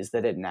reality is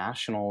that at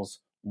nationals,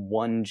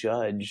 one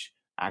judge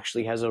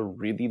actually has a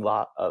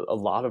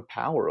lot of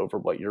power over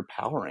what your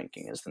power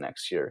ranking is the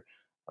next year.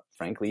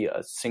 Frankly,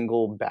 a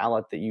single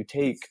ballot that you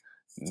take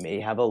may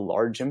have a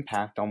large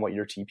impact on what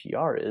your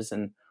TPR is,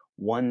 and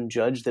one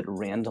judge that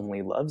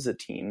randomly loves a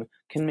team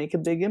can make a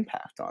big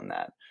impact on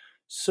that.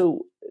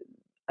 So,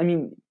 I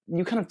mean,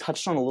 you kind of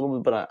touched on a little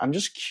bit, but I'm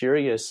just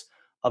curious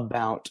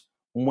about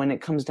when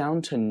it comes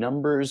down to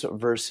numbers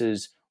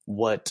versus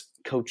what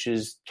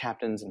coaches,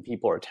 captains, and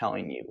people are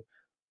telling you.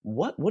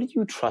 What do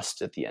you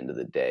trust at the end of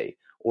the day,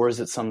 or is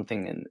it some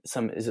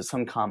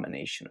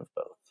combination of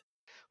both?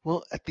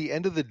 Well, at the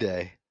end of the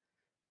day,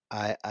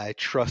 I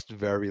trust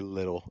very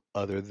little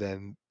other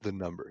than the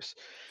numbers.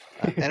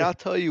 And I'll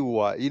tell you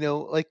why.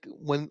 Like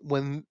when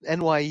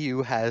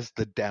NYU has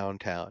the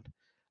downtown,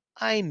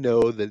 I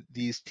know that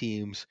these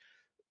teams,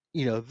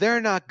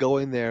 they're not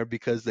going there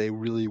because they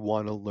really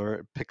want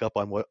to pick up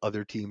on what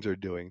other teams are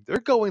doing.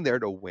 They're going there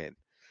to win.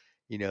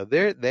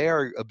 They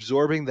are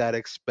absorbing that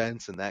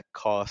expense and that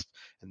cost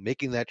and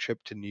making that trip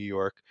to New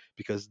York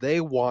because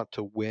they want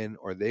to win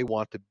or they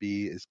want to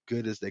be as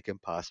good as they can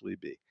possibly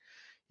be.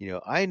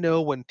 I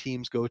know when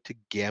teams go to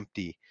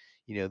Gampty,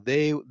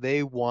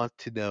 they want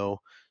to know,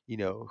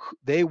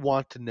 they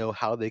want to know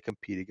how they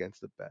compete against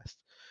the best.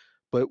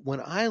 But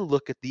when I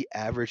look at the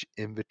average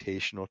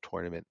invitational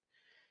tournament,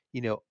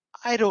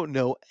 I don't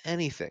know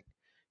anything.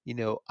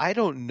 I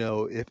don't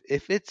know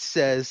if it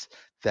says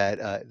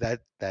that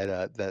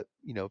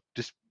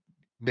just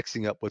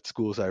mixing up what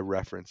schools I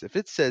reference. If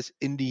it says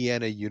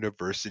Indiana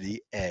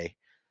University A,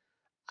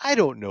 I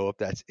don't know if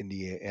that's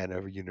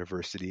Indiana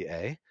University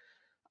A.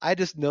 I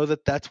just know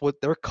that that's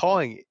what they're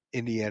calling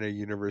Indiana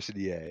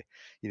University A.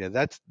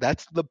 That's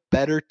the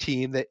better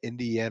team that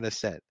Indiana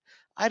sent.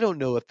 I don't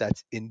know if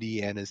that's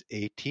Indiana's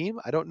A team.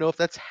 I don't know if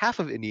that's half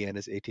of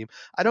Indiana's A team.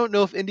 I don't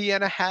know if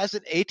Indiana has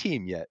an A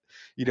team yet.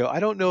 I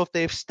don't know if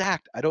they've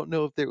stacked. I don't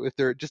know if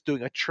they're just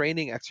doing a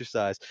training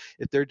exercise.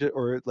 If they're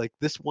or like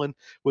this one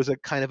was a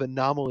kind of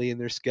anomaly in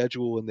their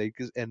schedule, and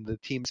the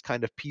teams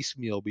kind of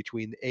piecemeal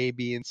between A,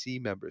 B, and C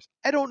members.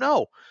 I don't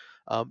know.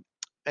 Um,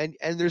 and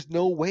there's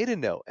no way to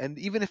know. And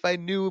even if I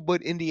knew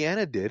what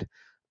Indiana did,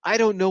 I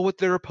don't know what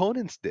their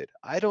opponents did.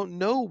 I don't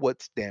know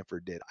what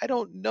Stanford did. I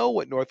don't know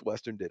what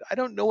Northwestern did. I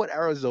don't know what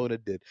Arizona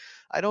did.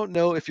 I don't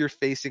know if you're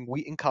facing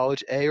Wheaton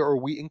College A or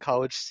Wheaton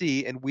College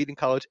C, and Wheaton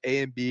College A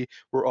and B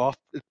were off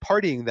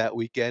partying that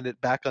weekend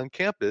back on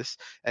campus,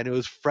 and it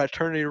was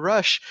fraternity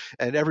rush,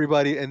 and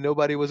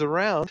nobody was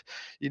around,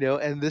 and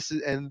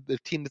and the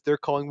team that they're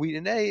calling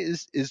Wheaton A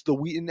is the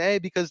Wheaton A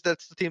because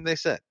that's the team they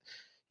sent.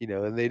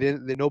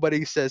 And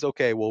nobody says,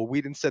 okay, well,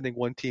 Wheaton's sending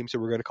one team, so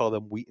we're going to call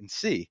them Wheaton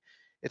C.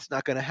 It's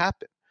not going to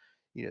happen.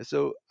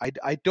 So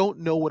I don't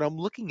know what I'm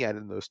looking at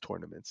in those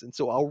tournaments. And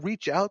so I'll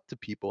reach out to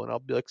people and I'll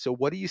be like, so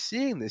what are you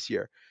seeing this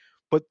year?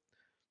 But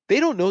they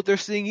don't know what they're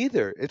seeing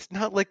either. It's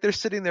not like they're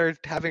sitting there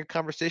having a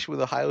conversation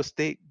with Ohio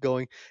State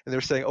and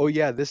they're saying, oh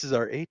yeah, this is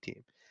our A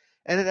team.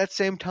 And at that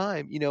same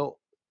time,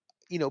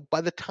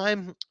 by the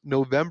time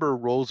November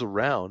rolls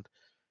around,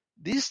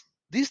 these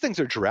things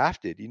are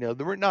drafted.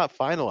 We're not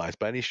finalized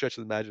by any stretch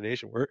of the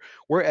imagination.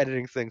 We're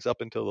editing things up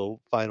until the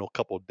final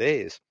couple of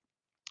days.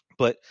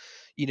 But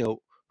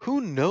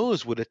who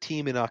knows what a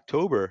team in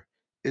October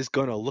is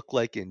going to look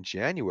like in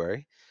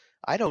January?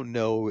 I don't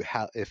know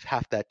if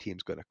half that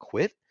team's going to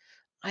quit.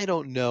 I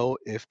don't know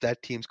if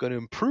that team's going to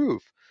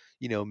improve.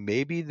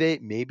 Maybe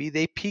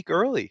they peak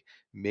early.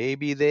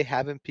 Maybe they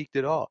haven't peaked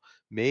at all.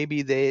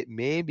 Maybe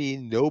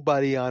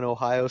nobody on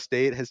Ohio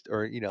State has,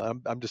 or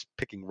I'm just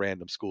picking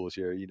random schools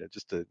here,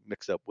 just to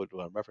mix up what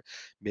I'm referencing.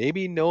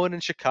 Maybe no one in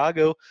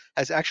Chicago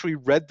has actually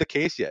read the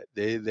case yet.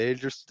 They're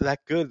just that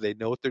good. They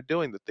know what they're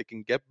doing, that they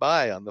can get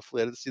by on the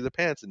flat of the seat of the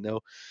pants and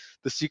know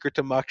the secret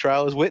to mock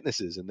trial is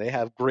witnesses, and they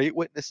have great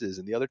witnesses,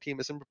 and the other team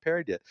isn't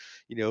prepared yet.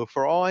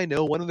 For all I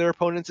know, one of their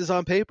opponents is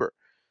on paper.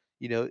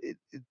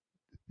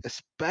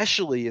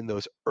 Especially in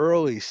those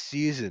early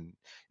season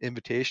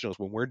invitationals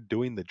when we're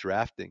doing the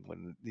drafting,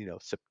 when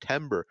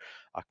September,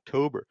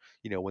 October,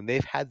 when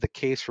they've had the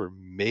case for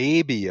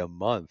maybe a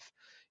month,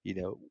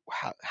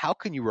 how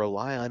can you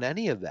rely on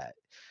any of that?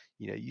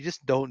 You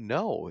just don't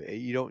know.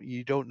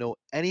 You don't know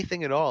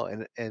anything at all.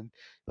 And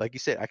like you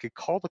said, I could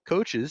call the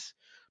coaches,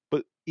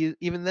 but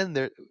even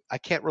then, I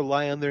can't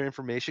rely on their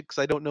information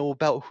because I don't know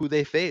about who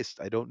they faced.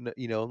 I don't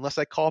know, unless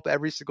I call up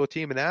every single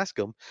team and ask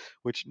them,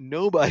 which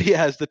nobody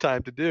has the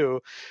time to do.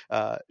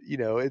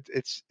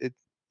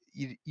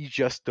 You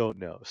just don't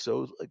know.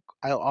 So like,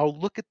 I'll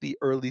look at the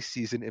early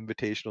season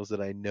invitationals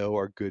that I know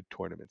are good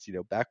tournaments.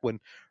 Back when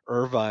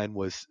Irvine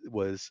was,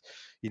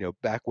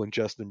 back when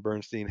Justin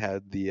Bernstein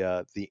had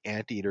the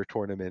Anteater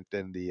tournament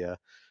and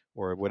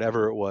or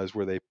whatever it was,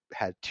 where they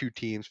had two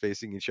teams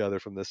facing each other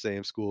from the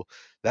same school.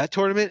 That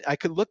tournament I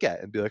could look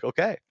at and be like,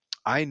 okay,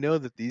 I know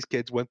that these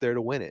kids went there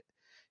to win it.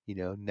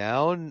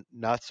 Now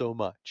not so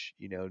much.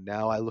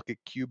 Now I look at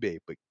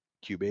Q-Bait, but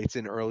Q-Bait's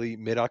in early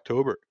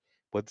mid-October.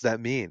 What does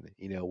that mean?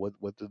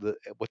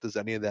 What does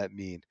any of that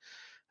mean?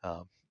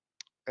 Um,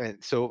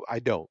 and so I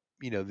don't.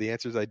 The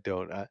answer is I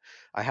don't.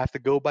 I have to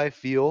go by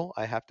feel.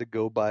 I have to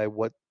go by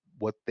what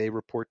they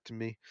report to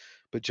me.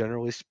 But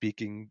generally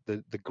speaking,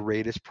 the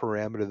greatest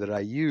parameter that I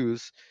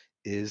use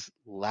is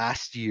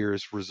last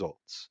year's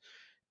results.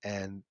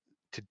 And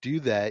to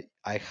do that,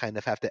 I kind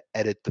of have to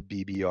edit the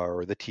BBR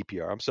or the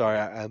TPR.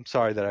 I'm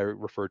sorry that I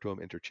refer to them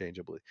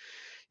interchangeably,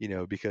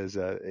 because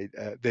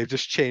they've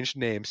just changed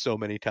names so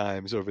many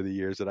times over the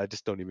years that I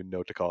just don't even know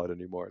what to call it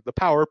anymore. The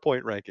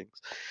PowerPoint rankings.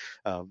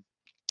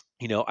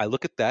 I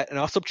look at that and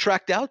I'll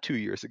subtract out 2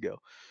 years ago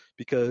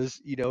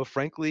because,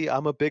 frankly,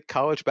 I'm a big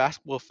college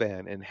basketball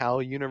fan, and how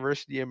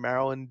University of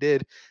Maryland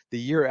did the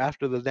year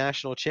after the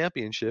national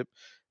championship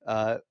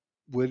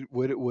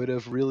would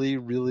have really,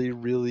 really,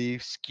 really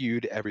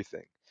skewed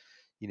everything.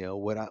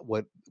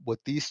 What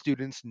these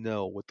students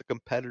know, what the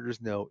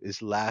competitors know,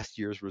 is last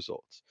year's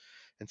results.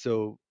 And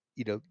so,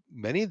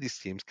 many of these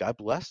teams, God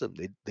bless them,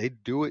 they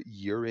do it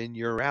year in,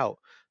 year out.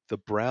 The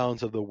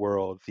Browns of the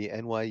world, the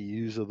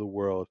NYUs of the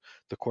world,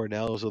 the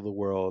Cornells of the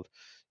world,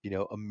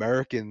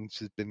 Americans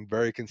has been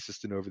very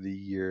consistent over the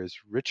years.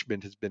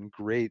 Richmond has been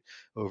great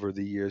over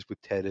the years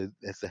with Ted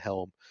as the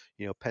helm.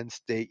 Penn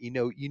State,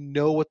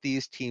 what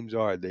these teams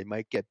are. They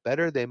might get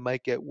better, they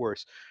might get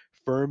worse.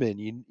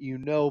 Furman,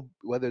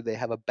 whether they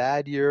have a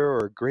bad year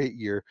or a great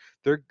year,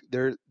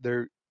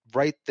 they're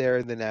right there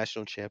in the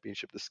national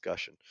championship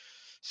discussion.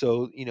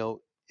 So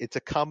it's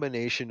a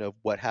combination of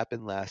what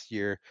happened last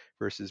year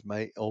versus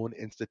my own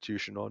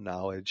institutional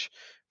knowledge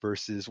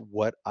versus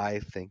what I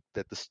think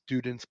that the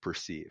students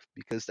perceive,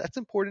 because that's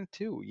important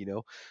too.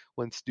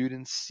 When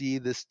students see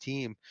this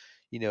team,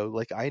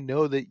 like I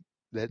know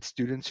that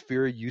students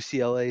fear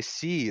UCLA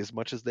C as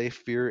much as they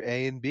fear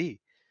A and B.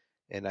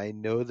 And I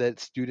know that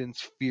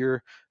students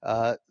fear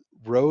uh,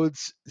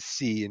 Rhodes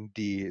C and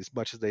D as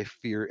much as they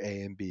fear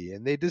A and B,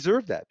 and they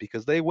deserve that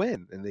because they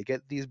win and they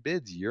get these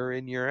bids year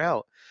in year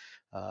out.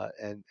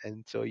 And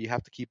so you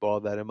have to keep all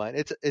that in mind.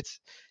 It's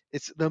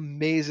an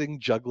amazing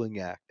juggling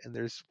act, and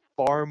there's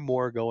far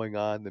more going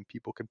on than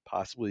people can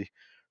possibly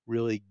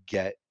really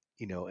get.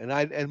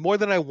 And more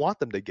than I want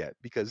them to get,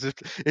 because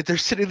if they're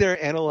sitting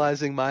there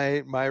analyzing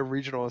my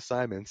regional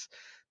assignments,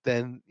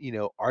 then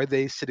are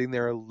they sitting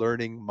there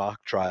learning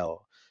mock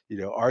trial?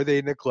 Are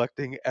they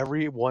neglecting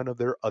every one of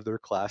their other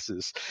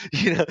classes?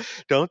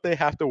 Don't they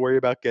have to worry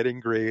about getting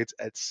grades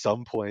at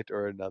some point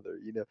or another?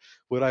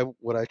 What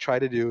I try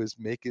to do is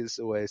make it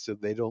a way so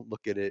they don't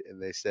look at it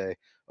and they say,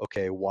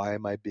 okay, why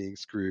am I being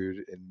screwed?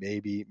 And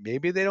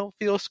maybe they don't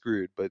feel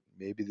screwed, but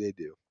maybe they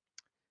do.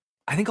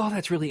 I think all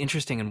that's really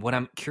interesting, and what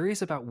I'm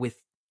curious about with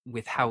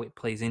how it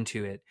plays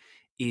into it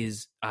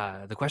is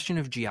the question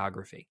of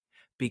geography,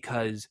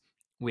 because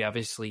we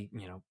obviously,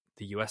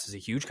 the U.S. is a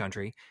huge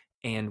country,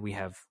 and we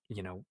have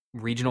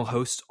regional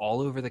hosts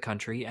all over the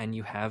country, and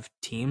you have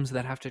teams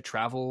that have to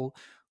travel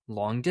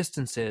long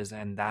distances,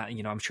 and that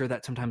I'm sure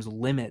that sometimes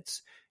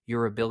limits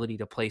your ability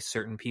to place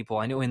certain people.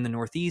 I know in the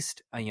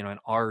Northeast, in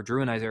our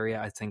Drew and I's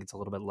area, I think it's a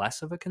little bit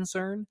less of a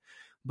concern.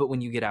 But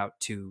when you get out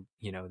to,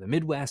 the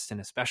Midwest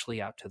and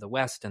especially out to the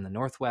West and the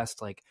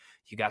Northwest, like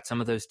you got some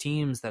of those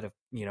teams that have,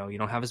 you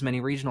don't have as many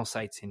regional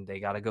sites and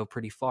they got to go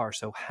pretty far.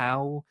 So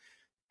how,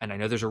 and I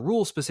know there's a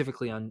rule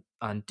specifically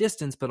on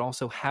distance, but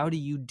also how do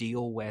you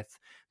deal with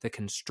the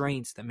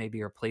constraints that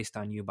maybe are placed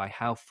on you by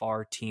how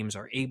far teams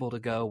are able to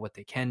go, what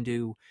they can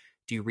do?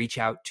 Do you reach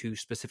out to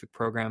specific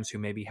programs who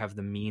maybe have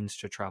the means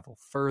to travel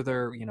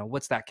further?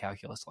 What's that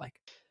calculus like?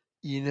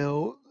 You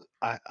know,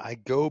 I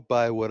go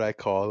by what I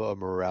call a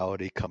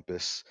morality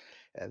compass,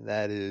 and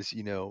that is,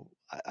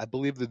 I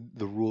believe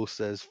the rule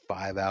says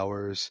 5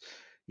 hours.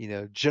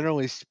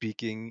 Generally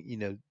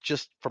speaking,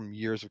 just from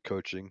years of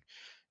coaching,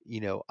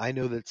 I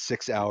know that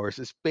 6 hours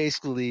is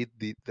basically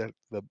the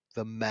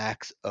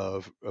max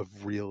of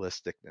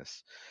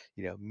realisticness.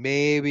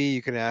 Maybe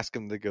you can ask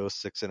them to go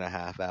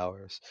 6.5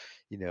 hours.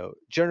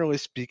 Generally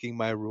speaking,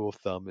 my rule of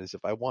thumb is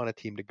if I want a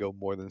team to go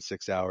more than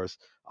 6 hours,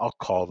 I'll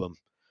call them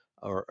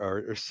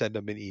or send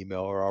them an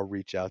email, or I'll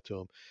reach out to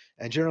them.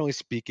 And generally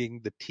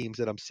speaking, the teams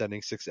that I'm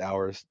sending 6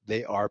 hours,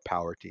 they are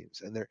power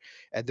teams, and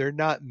they're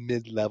not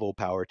mid-level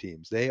power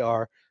teams. They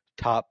are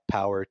top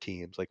power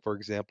teams. Like for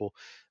example,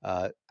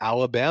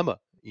 Alabama,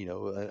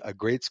 a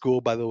great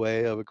school, by the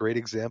way, of a great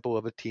example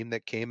of a team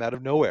that came out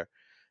of nowhere.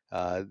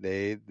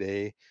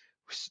 They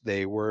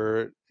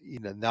were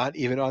not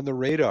even on the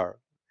radar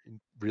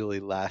really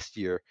last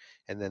year,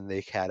 and then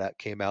they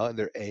came out and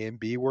their A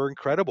and B were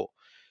incredible.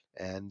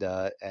 And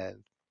not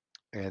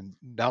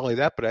only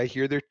that, but I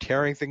hear they're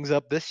tearing things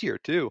up this year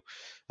too,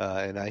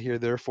 and I hear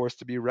they're forced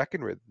to be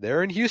reckoned with.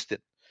 They're in Houston.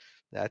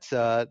 That's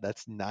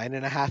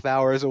 9.5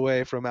 hours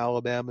away from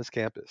Alabama's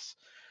campus.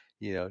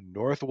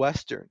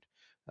 Northwestern.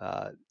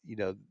 You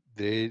know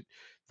they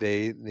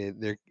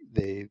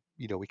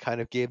we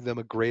kind of gave them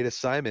a great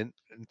assignment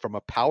from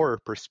a power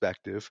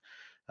perspective,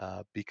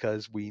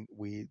 because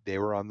they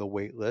were on the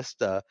wait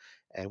list,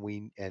 and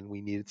we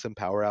needed some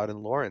power out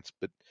in Lawrence,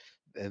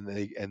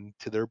 and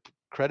to their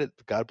credit,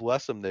 God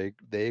bless them,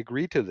 they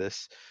agreed to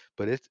this,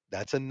 but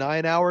that's a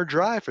 9-hour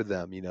drive for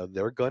them.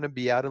 They're going to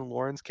be out in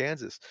Lawrence,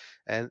 Kansas,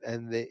 and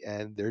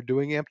they're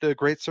doing AMTA a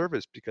great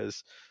service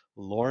because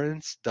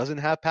Lawrence doesn't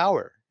have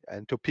power,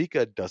 and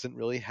Topeka doesn't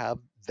really have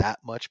that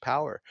much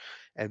power,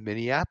 and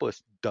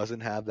Minneapolis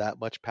doesn't have that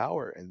much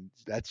power, and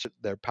that's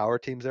their power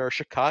teams there are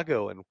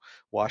Chicago and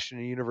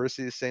Washington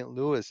University of St.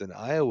 Louis and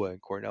Iowa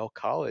and Cornell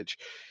College,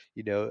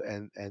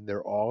 and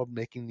they're all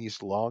making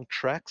these long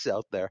treks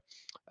out there,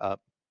 uh,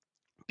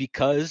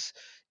 because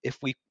if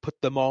we put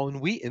them all in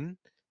Wheaton,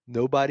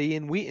 nobody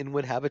in Wheaton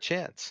would have a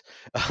chance.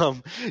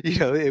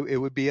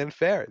 It would be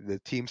unfair. The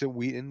teams in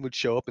Wheaton would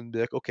show up and be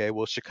like, okay,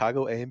 well,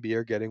 Chicago A and B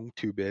are getting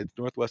 2 bids,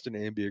 Northwestern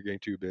A and B are getting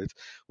 2 bids,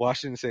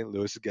 Washington St.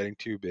 Louis is getting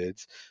 2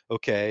 bids.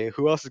 Okay,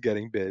 who else is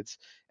getting bids?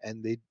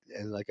 And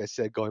like I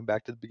said, going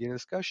back to the beginning of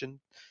the discussion,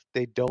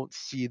 they don't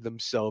see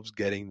themselves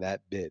getting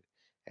that bid,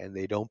 and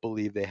they don't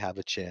believe they have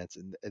a chance,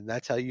 and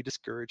that's how you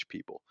discourage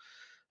people.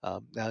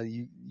 Now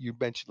you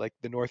mentioned like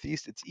the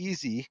Northeast, it's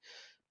easy,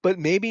 but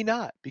maybe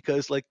not,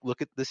 because like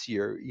look at this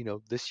year.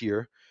 This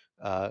year,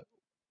 uh,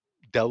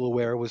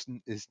 Delaware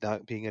is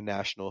not being a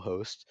national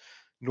host,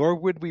 nor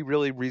would we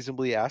really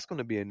reasonably ask them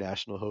to be a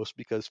national host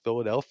because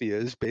Philadelphia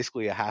is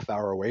basically a half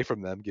hour away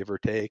from them, give or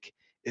take,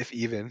 if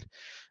even.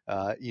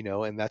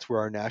 And that's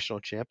where our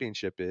national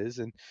championship is.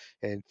 And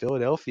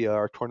Philadelphia,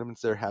 our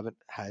tournaments there haven't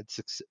had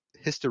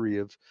history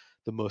of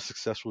the most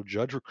successful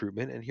judge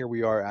recruitment, and here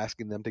we are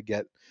asking them to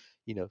get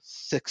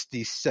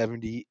 60,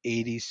 70,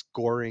 80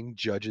 scoring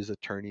judges,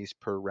 attorneys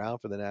per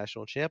round for the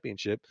national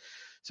championship.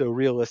 So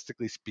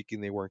realistically speaking,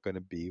 they weren't going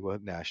to be a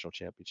national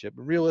championship.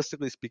 And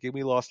realistically speaking,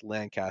 we lost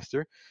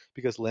Lancaster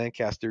because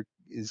Lancaster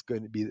is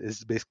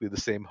basically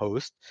the same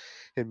host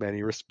in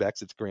many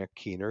respects. It's Grant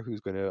Keener,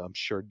 who's going to, I'm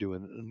sure, do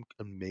an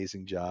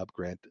amazing job.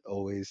 Grant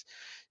always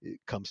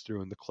comes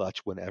through in the clutch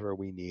whenever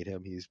we need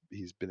him.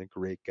 He's been a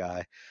great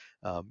guy.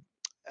 Um,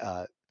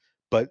 uh,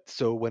 but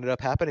so what ended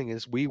up happening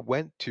is we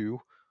went to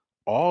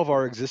all of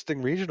our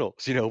existing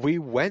regionals. We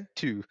went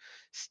to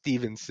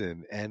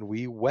Stevenson and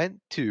we went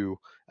to,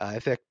 I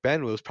think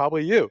Ben was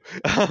probably you.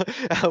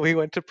 We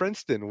went to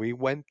Princeton. We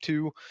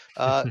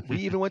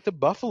even went to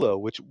Buffalo,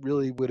 which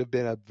really would have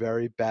been a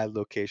very bad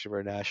location for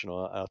a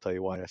national. I'll tell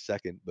you why in a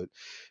second. But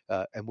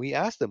and we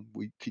asked them,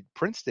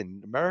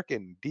 Princeton,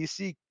 American,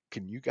 DC,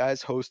 can you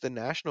guys host a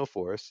national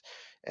for us?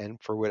 And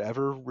for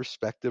whatever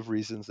respective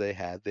reasons they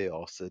had, they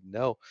all said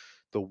no.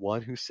 The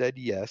one who said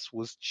yes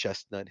was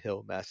Chestnut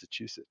Hill,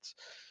 Massachusetts,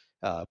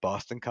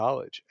 Boston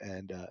College,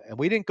 and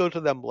we didn't go to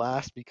them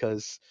last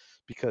because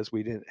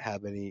we didn't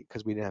have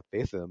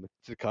faith in them.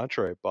 To the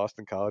contrary,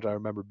 Boston College, I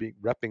remember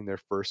repping their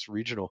first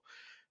regional.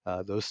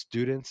 Those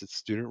students, it's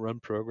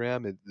student-run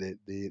program.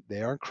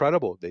 They are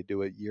incredible. They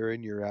do it year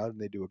in, year out, and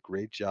they do a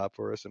great job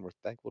for us. And we're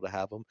thankful to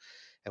have them,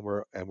 and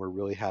we're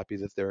really happy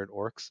that they're in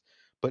ORCS.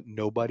 But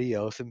nobody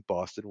else in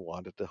Boston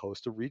wanted to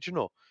host a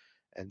regional.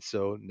 And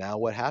so now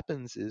what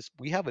happens is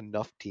we have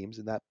enough teams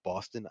in that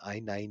Boston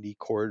I-90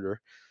 corridor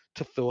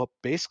to fill up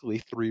basically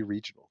 3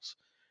 regionals,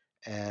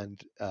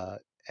 and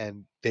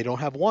they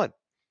don't have one.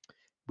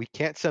 We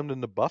can't send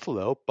them to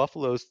Buffalo.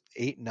 Buffalo's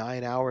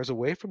 8-9 hours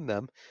away from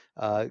them.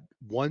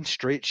 One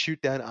straight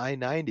shoot down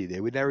I-90.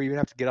 They would never even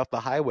have to get off the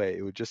highway.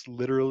 It would just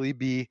literally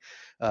be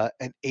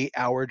an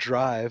 8-hour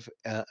drive,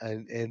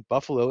 and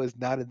Buffalo is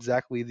not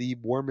exactly the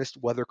warmest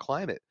weather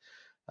climate.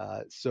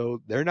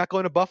 So they're not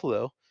going to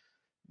Buffalo.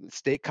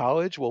 State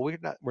College, well,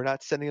 we're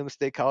not sending them to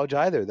State College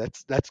either.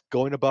 That's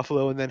going to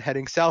Buffalo and then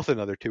heading south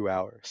another 2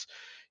 hours.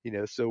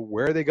 So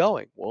where are they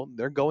going? Well,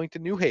 they're going to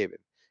New Haven,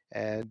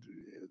 and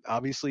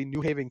obviously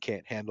New Haven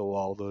can't handle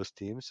all those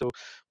teams. So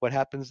what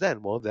happens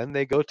then? Well, then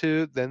they go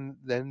to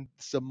then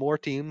some more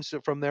teams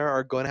from there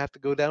are going to have to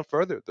go down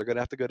further. They're going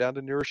to have to go down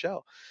to New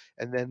Rochelle,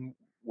 and then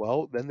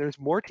then there's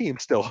more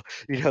teams still.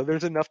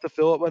 There's enough to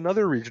fill up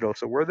another regional.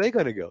 So where are they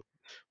going to go?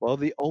 Well,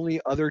 the only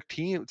other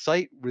team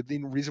site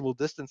within reasonable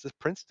distance is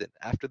Princeton.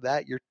 After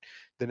that,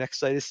 the next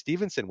site is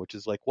Stevenson, which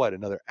is like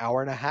another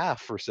hour and a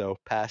half or so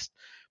past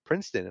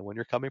Princeton. And when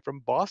you're coming from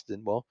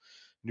Boston, well,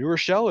 New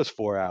Rochelle is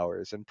 4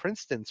 hours, and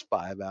Princeton's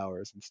 5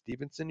 hours, and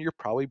Stevenson, you're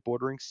probably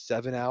bordering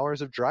 7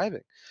 hours of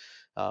driving.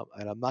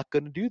 And I'm not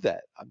going to do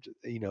that. I'm just,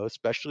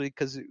 especially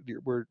because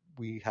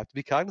we have to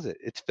be cognizant.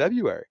 It's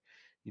February.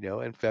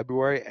 In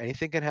February,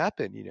 anything can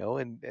happen,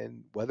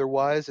 and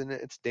weather-wise, and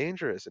it's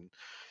dangerous. And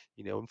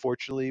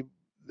unfortunately,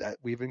 that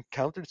we've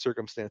encountered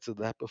circumstances of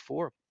that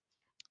before.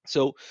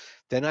 So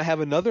then I have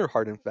another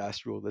hard and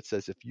fast rule that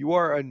says if you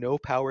are a no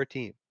power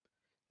team,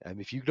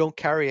 and if you don't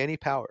carry any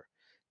power,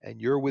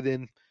 and you're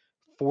within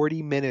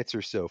 40 minutes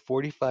or so,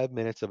 45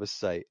 minutes of a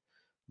site,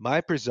 my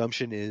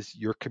presumption is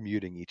you're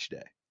commuting each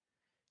day.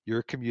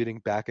 You're commuting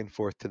back and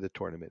forth to the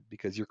tournament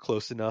because you're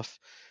close enough,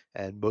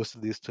 and most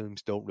of these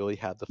teams don't really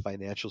have the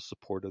financial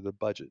support of their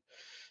budget.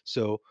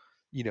 So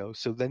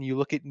so then you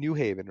look at New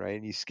Haven, right,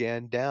 and you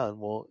scan down.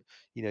 Well,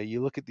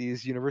 you look at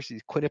these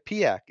universities.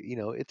 Quinnipiac,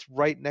 it's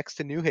right next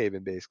to New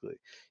Haven, basically.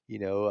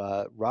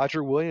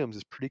 Roger Williams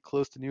is pretty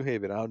close to New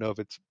Haven. I don't know if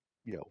it's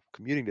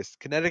commuting distance.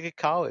 Connecticut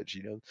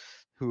College,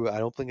 who I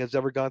don't think has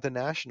ever gone to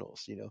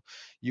nationals.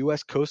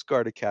 U.S. Coast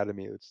Guard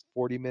Academy, it's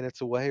 40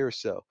 minutes away or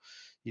so.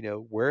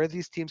 Where are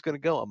these teams going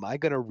to go? Am I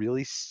going to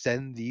really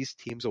send these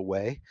teams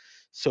away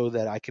so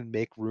that I can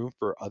make room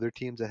for other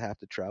teams that have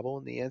to travel?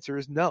 And the answer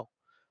is no.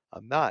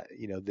 I'm not.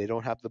 They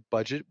don't have the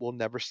budget. We'll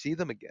never see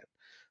them again.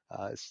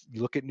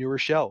 You look at New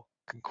Rochelle,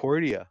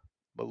 Concordia,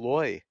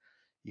 Malloy,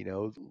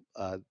 the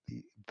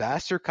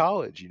Vassar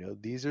College.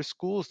 These are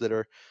schools that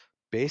are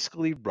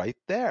basically right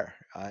there.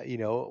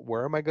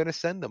 Where am I going to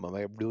send them? Am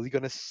I really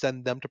going to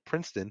send them to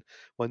Princeton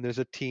when there's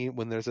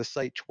a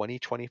site 20,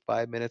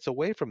 25 minutes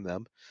away from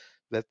them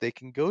that they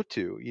can go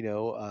to?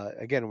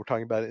 Again, we're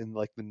talking about it in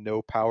like the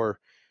no power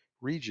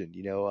region.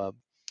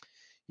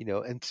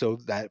 And so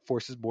that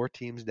forces more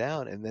teams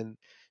down, and then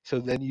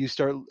you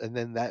start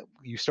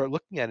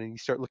looking at it, and you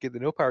start looking at the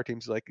no power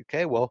teams like,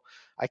 okay, well,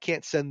 I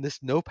can't send this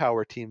no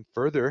power team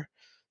further,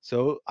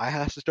 so I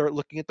have to start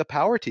looking at the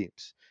power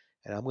teams,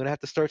 and I'm going to have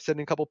to start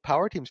sending a couple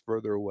power teams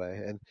further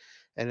away,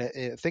 and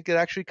I think it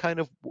actually kind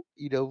of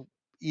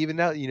even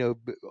now,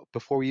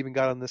 before we even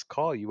got on this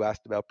call, you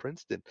asked about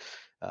Princeton.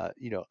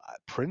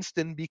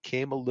 Princeton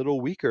became a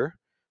little weaker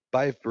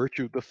by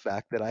virtue of the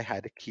fact that I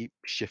had to keep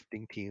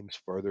shifting teams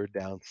further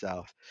down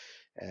south,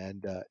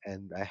 and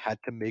I had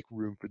to make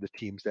room for the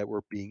teams that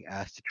were being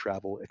asked to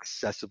travel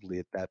excessively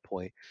at that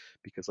point,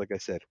 because, like I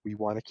said, we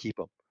want to keep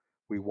them.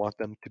 We want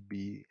them to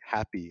be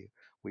happy.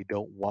 We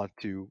don't want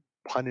to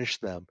punish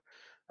them.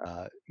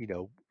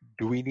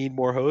 Do we need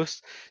more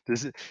hosts?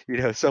 Does it,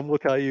 some will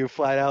tell you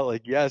flat out,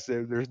 like, yes,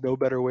 there's no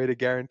better way to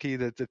guarantee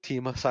that the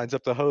team signs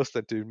up to host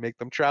than to make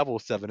them travel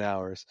 7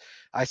 hours.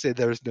 I say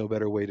there's no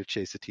better way to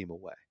chase a team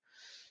away.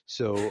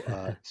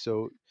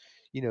 So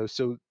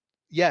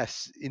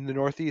yes, in the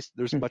Northeast,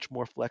 there's much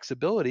more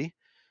flexibility,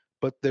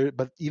 but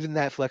even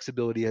that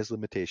flexibility has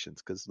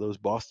limitations because those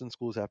Boston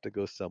schools have to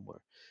go somewhere.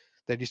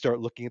 Then you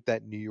start looking at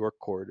that New York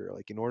corridor.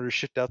 Like, in order to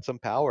shift out some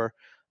power,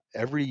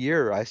 every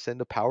year I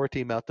send a power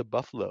team out to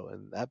Buffalo,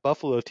 and that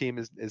Buffalo team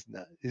is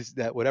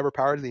that whatever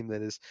power team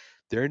that is,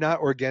 they're not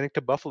organic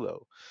to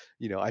Buffalo.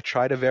 I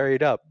try to vary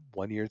it up.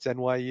 One year it's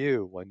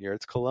NYU, one year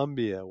it's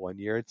Columbia, one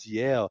year it's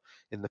Yale.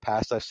 In the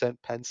past I've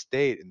sent Penn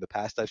State. In the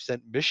past I've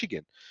sent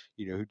Michigan,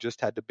 who just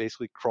had to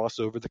basically cross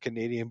over the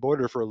Canadian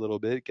border for a little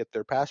bit, get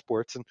their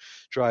passports, and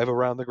drive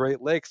around the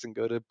Great Lakes and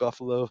go to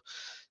Buffalo.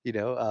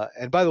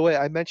 And by the way,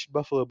 I mentioned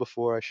Buffalo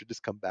before. I should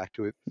just come back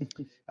to it.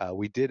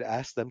 We did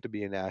ask them to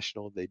be a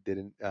national. They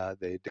didn't.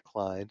 They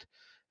declined.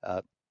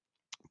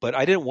 But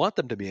I didn't want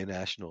them to be a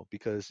national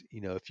because,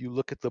 if you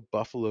look at the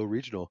Buffalo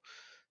Regional,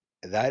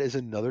 that is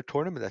another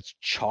tournament that's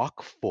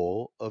chock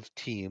full of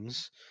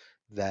teams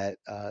that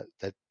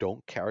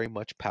don't carry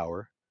much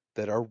power,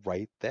 that are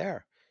right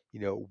there.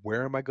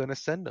 Where am I going to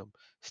send them?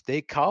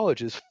 State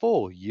College is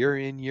full year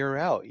in, year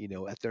out,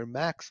 at their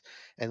max.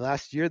 And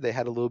last year they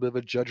had a little bit of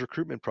a judge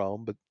recruitment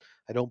problem, but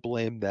I don't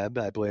blame them.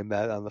 I blame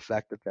that on the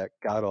fact that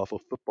god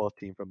awful football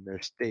team from their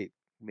state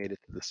made it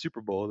to the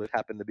Super Bowl that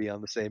happened to be on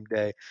the same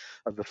day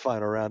of the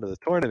final round of the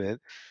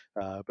tournament.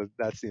 But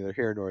that's neither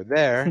here nor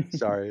there.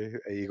 Sorry,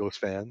 Eagles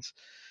fans.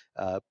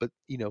 But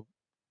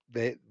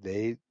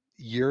they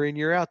year in,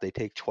 year out, they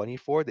take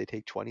 24, they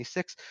take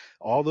 26.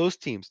 All those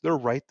teams, they're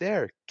right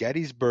there.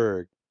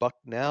 Gettysburg,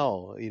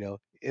 Bucknell,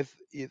 if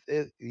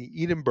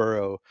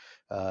Edinburgh,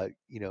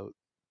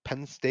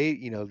 Penn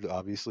State,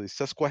 obviously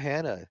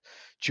Susquehanna,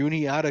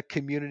 Juniata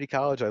Community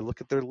College. I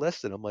look at their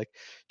list and I'm like,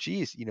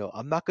 geez,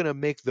 I'm not going to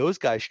make those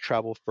guys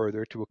travel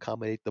further to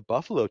accommodate the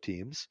Buffalo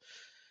teams,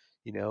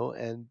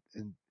 and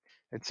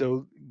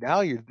so now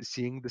you're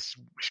seeing this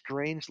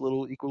strange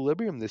little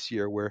equilibrium this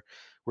year where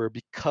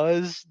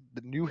because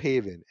the New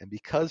Haven and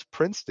because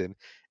Princeton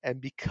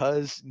and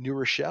because New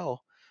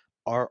Rochelle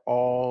are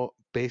all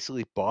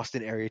basically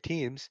Boston area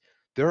teams,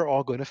 they're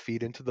all going to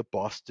feed into the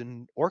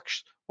Boston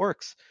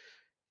Orcs,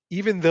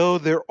 even though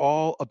they're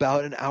all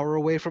about an hour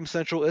away from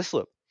Central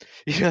Islip.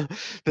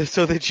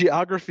 So the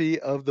geography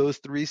of those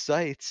three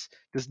sites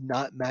does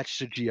not match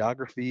the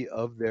geography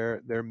of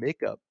their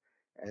makeup.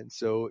 And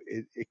so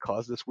it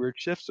caused this weird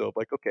shift. So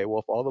like, okay, well,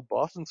 if all the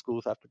Boston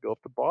schools have to go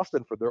up to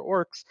Boston for their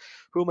orcs,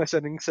 who am I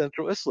sending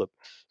Central Islip?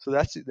 So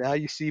that's now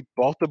you see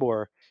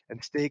Baltimore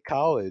and State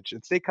College,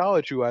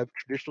 who I've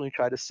traditionally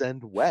tried to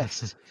send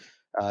west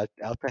out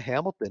to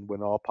Hamilton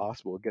when all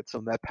possible, get some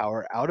of that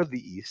power out of the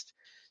East.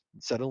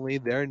 Suddenly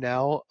they're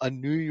now a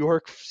New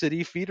York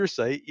City feeder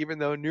site, even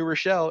though New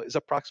Rochelle is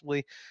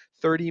approximately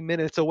 30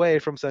 minutes away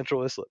from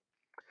Central Islip.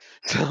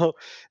 So,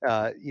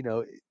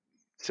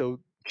 so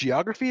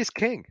geography is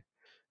king.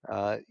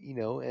 Granted,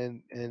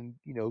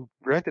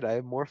 I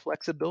have more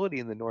flexibility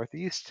in the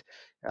Northeast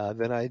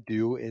than I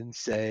do in,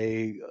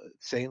 say,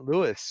 St.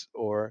 Louis,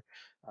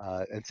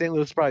 and St.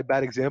 Louis is probably a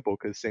bad example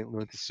because St.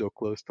 Louis is so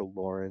close to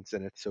Lawrence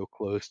and it's so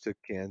close to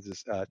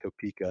Kansas,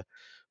 Topeka,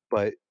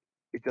 but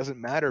it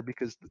doesn't matter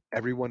because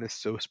everyone is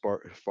so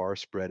far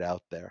spread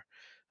out there.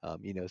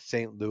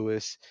 St.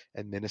 Louis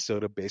and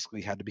Minnesota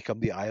basically had to become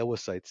the Iowa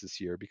sites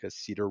this year because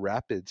Cedar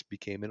Rapids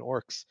became an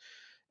Orcs.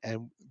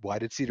 And why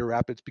did Cedar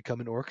Rapids become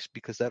an Orcs?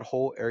 Because that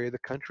whole area of the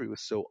country was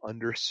so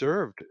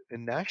underserved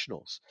in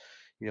nationals.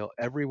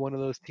 Every one of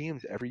those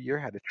teams every year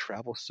had to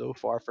travel so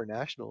far for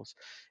nationals.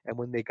 And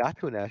when they got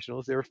to a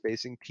nationals, they were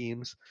facing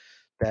teams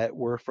that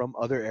were from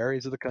other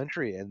areas of the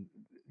country. And,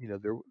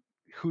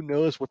 who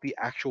knows what the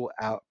actual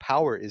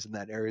power is in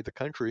that area of the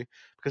country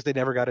because they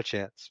never got a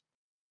chance.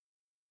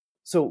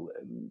 So,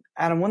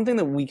 Adam, one thing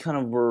that we kind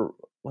of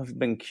have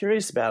been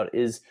curious about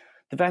is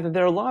the fact that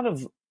there are a lot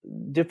of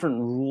different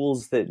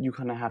rules that you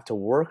kind of have to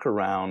work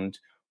around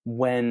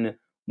when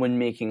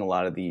making a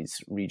lot of these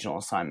regional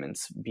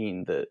assignments,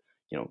 being the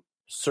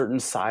certain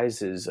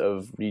sizes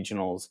of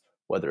regionals,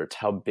 whether it's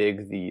how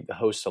big the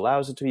host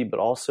allows it to be, but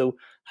also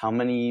how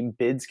many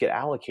bids get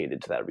allocated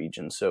to that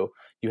region. So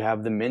you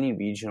have the mini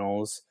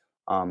regionals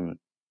out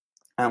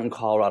in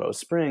Colorado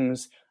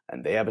Springs,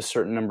 and they have a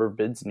certain number of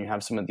bids, and you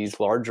have some of these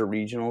larger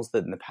regionals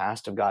that in the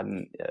past have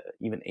gotten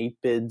even 8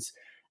 bids.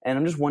 And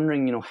I'm just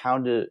wondering, how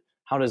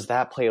does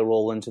that play a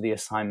role into the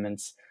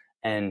assignments?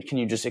 And can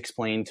you just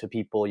explain to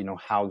people,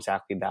 how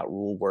exactly that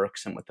rule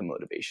works and what the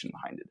motivation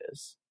behind it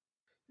is?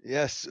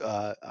 Yes,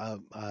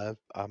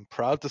 I'm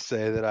proud to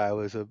say that I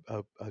was a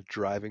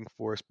driving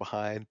force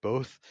behind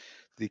both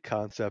the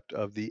concept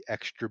of the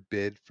extra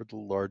bid for the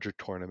larger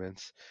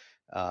tournaments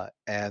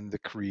and the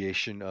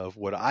creation of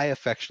what I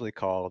affectionately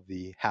call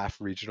the half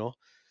regional.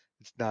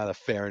 It's not a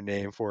fair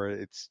name for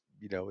it.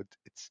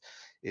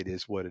 It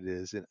is what it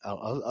is. And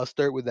I'll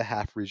start with the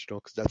half regional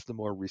because that's the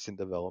more recent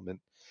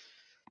development.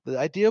 The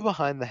idea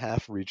behind the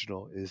half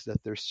regional is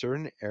that there's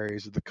certain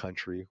areas of the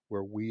country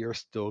where we are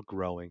still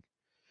growing,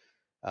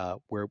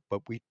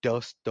 but we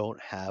just don't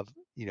have,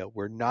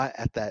 we're not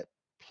at that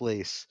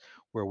place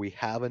where we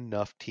have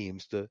enough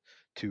teams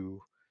to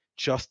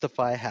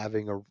justify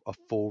having a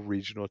full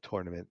regional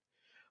tournament,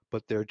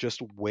 but there are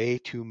just way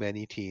too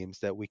many teams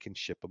that we can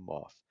ship them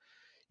off.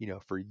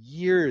 For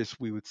years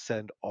we would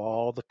send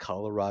all the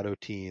Colorado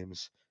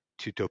teams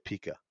to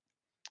Topeka,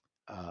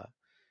 uh,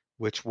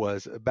 which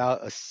was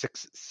about a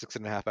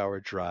 6.5 hour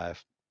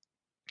drive.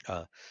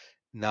 Uh,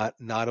 not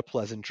a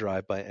pleasant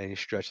drive by any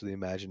stretch of the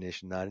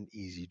imagination, not an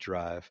easy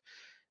drive.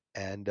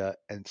 And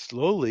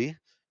slowly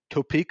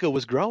Topeka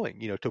was growing.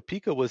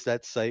 Topeka was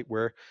that site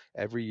where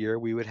every year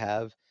we'd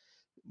have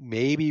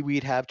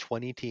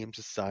 20 teams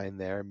assigned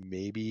there.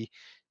 Maybe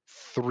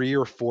 3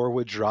 or 4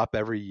 would drop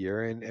every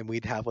year, and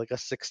we'd have like a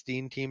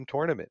 16 team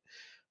tournament.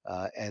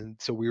 And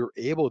so we were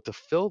able to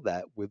fill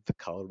that with the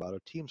Colorado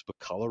teams, but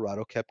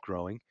Colorado kept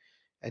growing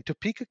and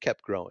Topeka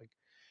kept growing.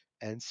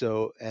 And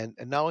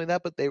not only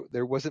that, but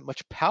there wasn't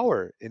much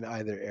power in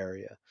either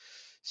area.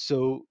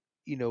 So,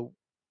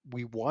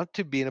 we want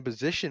to be in a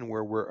position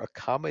where we're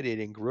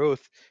accommodating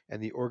growth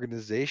and the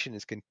organization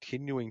is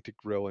continuing to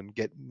grow and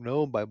get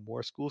known by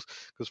more schools.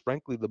 Because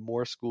frankly, the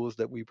more schools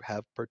that we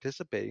have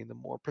participating, the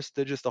more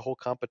prestigious the whole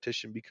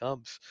competition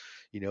becomes.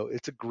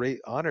 It's a great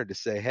honor to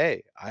say,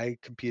 hey, I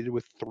competed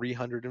with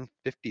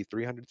 350,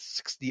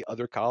 360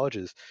 other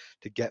colleges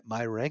to get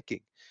my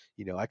ranking.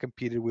 I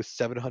competed with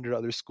 700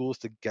 other schools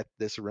to get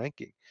this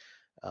ranking.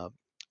 Um,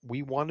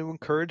 we want to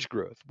encourage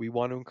growth. We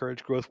want to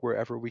encourage growth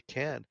wherever we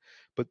can,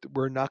 but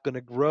we're not going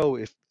to grow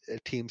if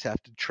teams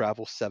have to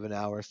travel 7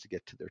 hours to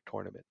get to their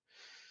tournament.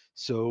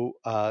 So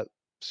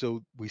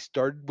we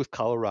started with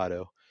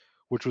Colorado,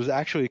 which was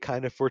actually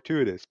kind of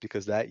fortuitous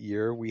because that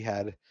year we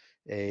had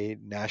a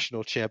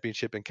national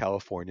championship in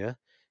California,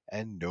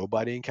 and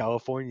nobody in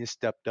California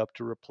stepped up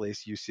to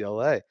replace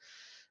UCLA.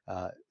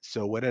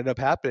 So what ended up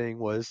happening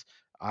was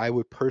I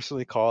would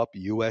personally call up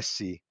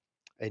USC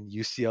and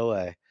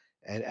UCLA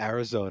and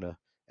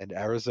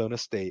Arizona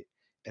State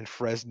and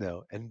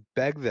Fresno and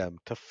beg them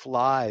to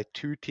fly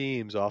 2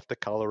 teams off to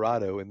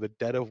Colorado in the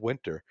dead of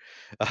winter,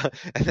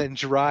 and then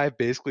drive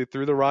basically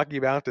through the Rocky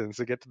Mountains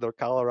to get to the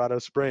Colorado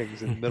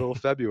Springs in the middle of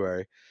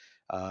February,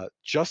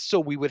 just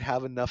so we would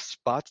have enough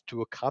spots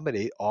to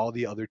accommodate all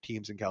the other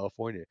teams in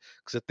California.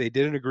 Because if they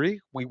didn't agree,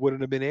 we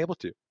wouldn't have been able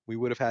to. We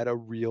would have had a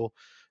real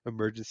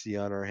emergency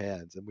on our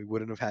hands, and we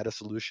wouldn't have had a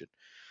solution.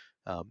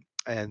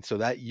 And so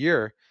that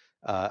year,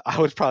 I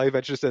would probably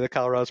venture to say that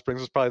Colorado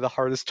Springs was probably the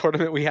hardest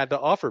tournament we had to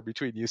offer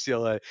between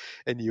UCLA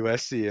and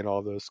USC and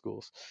all those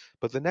schools.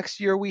 But the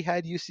next year we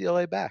had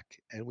UCLA back,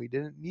 and we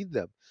didn't need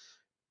them.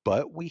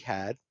 But we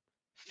had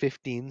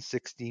 15,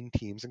 16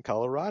 teams in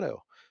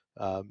Colorado,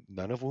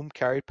 none of whom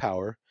carried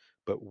power,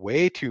 but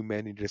way too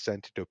many to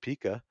send to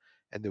Topeka.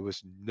 And there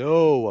was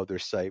no other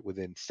site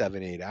within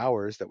 7, 8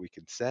 hours that we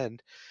could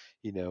send.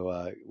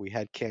 We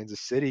had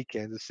Kansas City.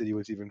 Kansas City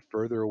was even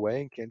further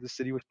away, and Kansas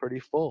City was pretty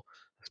full,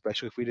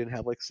 especially if we didn't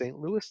have like St.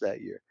 Louis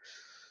that year.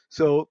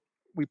 So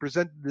we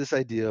presented this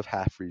idea of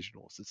half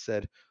regionals. It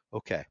said,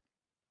 okay,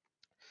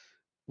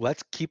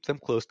 let's keep them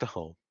close to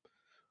home.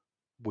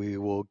 We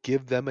will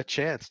give them a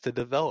chance to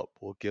develop.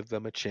 We'll give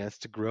them a chance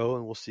to grow,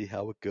 and we'll see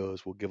how it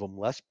goes. We'll give them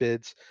less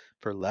bids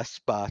for less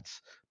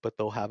spots, but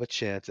they'll have a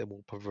chance, and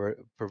we'll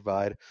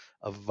provide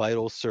a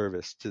vital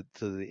service to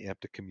the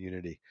AMTA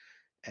community.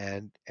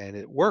 And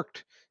it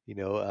worked.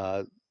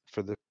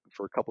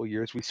 For a couple of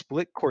years, we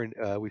split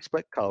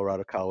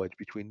Colorado College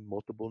between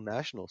multiple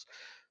nationals.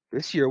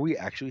 This year, we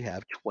actually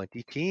have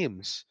 20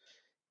 teams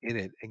in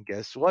it, and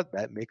guess what?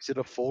 That makes it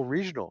a full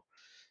regional.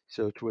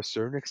 So to a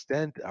certain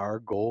extent, our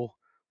goal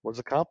was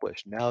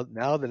accomplished. Now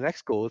the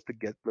next goal is to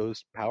get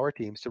those power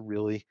teams to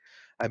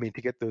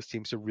get those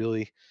teams to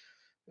really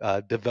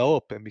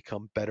develop and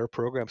become better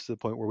programs to the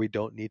point where we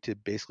don't need to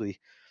basically,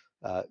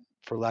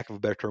 for lack of a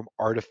better term,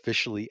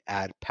 artificially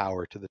add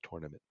power to the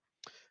tournament.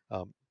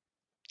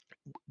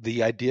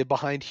 The idea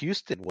behind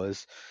Houston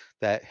was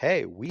that,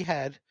 hey, we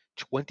had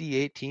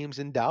 28 teams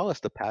in Dallas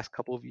the past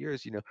couple of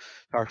years.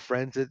 Our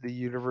friends at the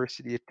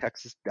University of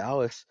Texas,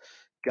 Dallas,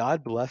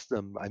 God bless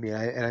them. I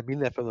mean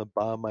that from the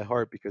bottom of my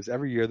heart, because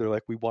every year they're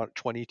like, we want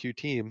 22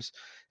 teams.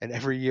 And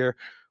every year,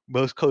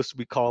 most coasts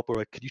we call up, we're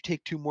like, could you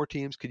take 2 more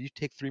teams? Could you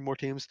take 3 more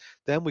teams?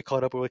 Then we call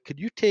it up, we're like, could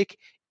you take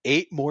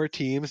 8 more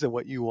teams than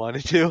what you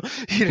wanted to?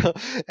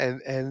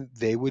 And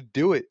they would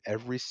do it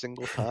every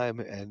single time,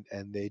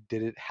 and they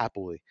did it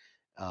happily.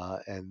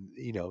 And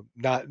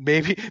not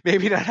maybe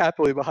not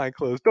happily behind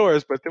closed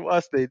doors, but to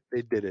us they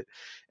did it.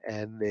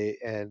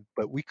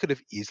 But we could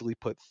have easily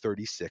put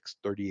 36,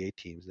 38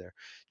 teams there.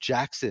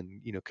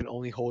 Jackson, can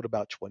only hold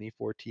about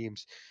 24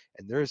 teams,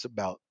 and there's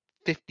about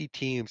 50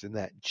 teams in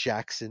that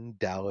Jackson,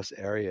 Dallas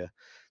area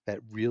that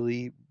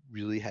really,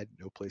 really had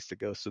no place to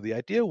go. So the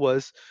idea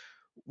was,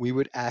 we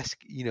would ask,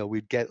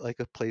 we'd get like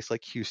a place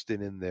like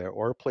Houston in there,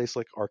 or a place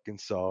like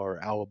Arkansas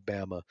or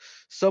Alabama,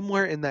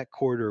 somewhere in that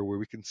corridor where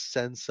we can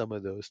send some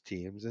of those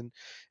teams. And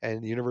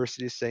the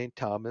University of St.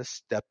 Thomas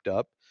stepped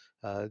up.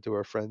 To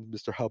our friend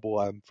Mr. Hubble,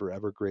 I'm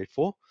forever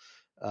grateful.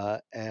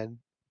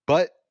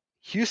 But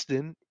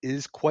Houston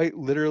is quite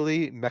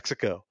literally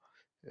Mexico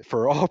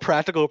for all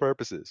practical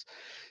purposes.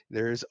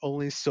 There's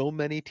only so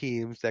many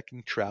teams that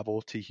can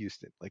travel to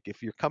Houston. Like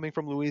if you're coming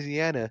from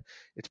Louisiana,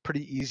 it's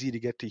pretty easy to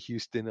get to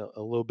Houston,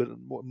 a little bit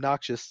more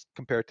obnoxious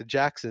compared to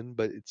Jackson,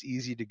 but it's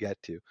easy to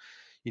get to.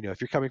 If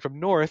you're coming from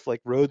north,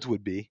 like Rhodes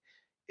would be,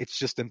 it's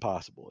just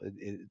impossible.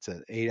 It's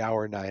an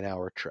 8-hour,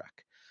 9-hour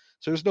trek.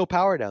 So there's no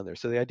power down there.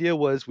 So the idea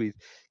was we'd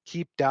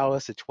keep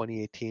Dallas at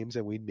 28 teams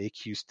and we'd make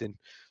Houston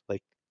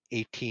like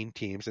 18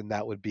 teams, and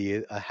that would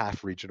be a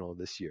half regional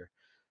this year.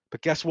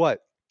 But guess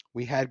what?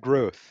 We had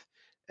growth,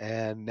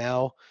 and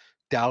now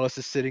Dallas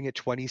is sitting at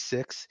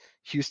 26,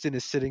 Houston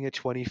is sitting at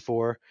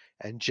 24,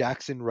 and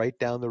Jackson right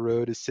down the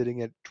road is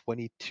sitting at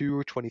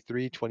 22,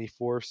 23,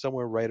 24,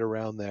 somewhere right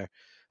around there.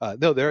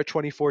 No, they're at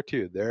 24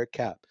 too. They're at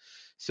cap.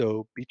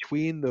 So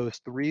between those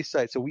three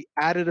sites, so we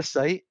added a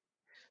site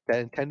that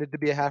intended to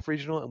be a half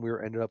regional, and we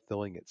were ended up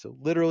filling it. So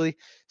literally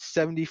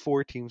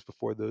 74 teams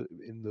before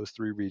in those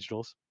three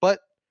regionals, but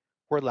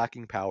we're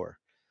lacking power.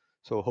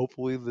 So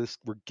hopefully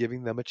we're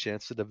giving them a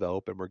chance to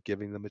develop, and we're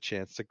giving them a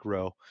chance to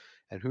grow.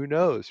 And who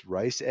knows?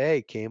 Rice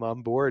A came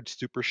on board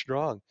super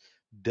strong.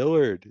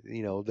 Dillard,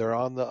 they're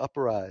on the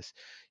uprise.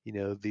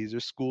 These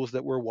are schools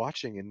that we're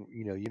watching, and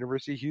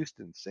University of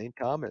Houston, St.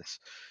 Thomas,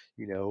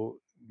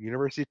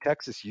 University of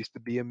Texas used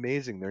to be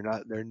amazing. They're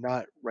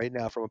not right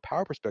now from a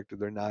power perspective.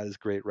 They're not as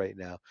great right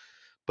now,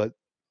 but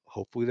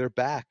hopefully they're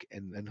back,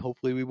 and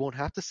hopefully we won't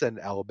have to send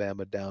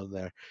Alabama down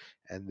there,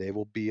 and they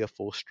will be a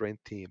full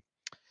strength team.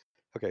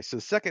 Okay, so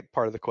the second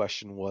part of the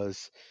question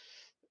was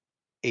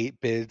 8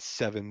 bids,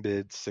 7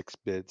 bids, 6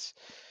 bids.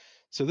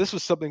 So this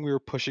was something we were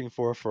pushing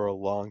for a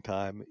long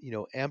time.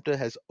 AMTA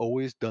has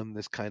always done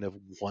this kind of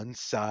one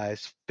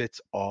size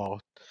fits all.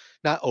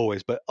 Not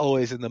always, but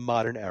always in the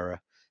modern era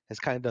has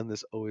kind of done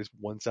this always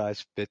one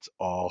size fits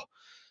all.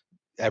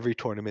 Every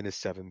tournament is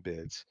 7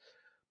 bids.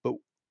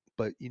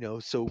 But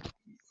so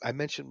I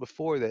mentioned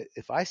before that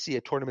if I see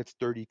a tournament's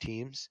 30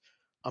 teams,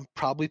 I'm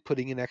probably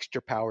putting an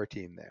extra power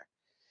team there.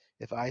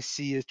 If I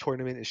see a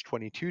tournament is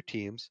 22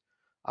 teams,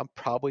 I'm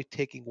probably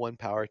taking one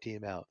power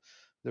team out.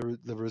 The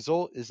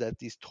result is that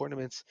these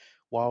tournaments,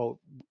 while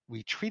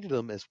we treated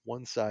them as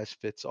one size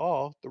fits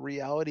all, the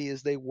reality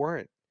is they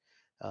weren't.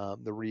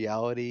 The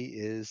reality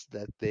is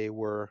that they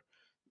were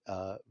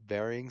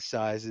varying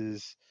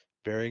sizes,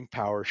 varying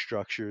power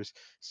structures.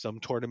 Some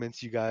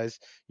tournaments, you guys,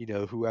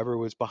 whoever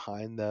was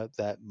behind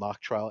that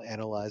mock trial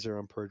analyzer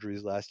on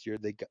perjuries last year,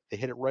 they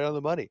hit it right on the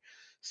money.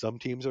 Some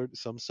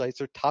sites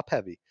are top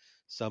heavy,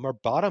 some are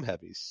bottom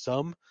heavy,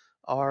 some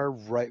are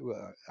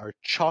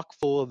chock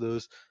full of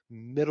those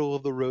middle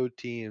of the road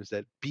teams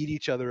that beat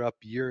each other up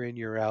year in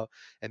year out.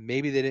 And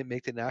maybe they didn't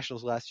make the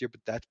nationals last year, but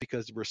that's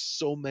because there were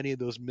so many of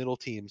those middle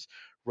teams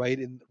right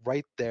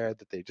there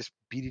that they just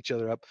beat each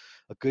other up.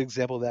 A good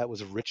example of that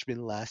was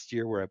Richmond last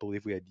year, where I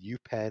believe we had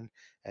UPenn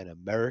and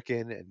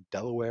American and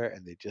Delaware,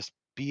 and they just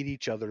beat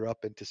each other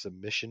up into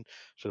submission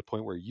to the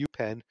point where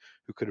UPenn,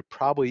 who could have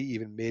probably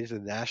even made it to the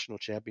national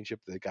championship,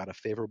 they got a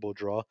favorable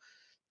draw,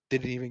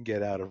 didn't even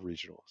get out of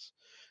regionals.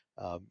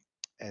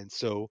 And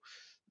so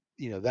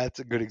that's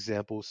a good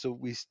example. So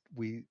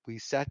we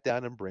sat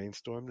down and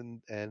brainstormed,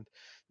 and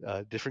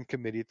different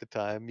committee at the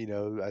time.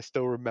 I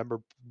still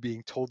remember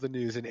being told the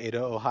news in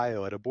Ada,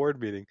 Ohio, at a board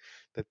meeting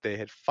that they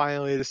had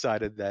finally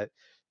decided that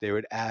they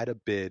would add a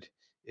bid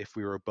if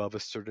we were above a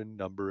certain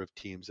number of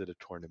teams at a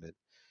tournament.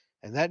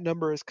 And that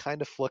number has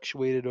kind of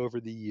fluctuated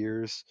over the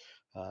years.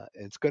 And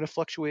it's going to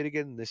fluctuate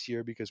again this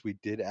year because we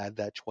did add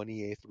that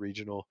 28th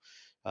regional.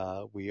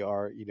 We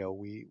are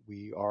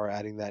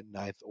adding that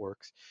 9th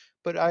ORCS.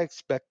 But I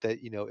expect that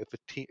if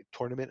a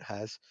tournament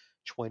has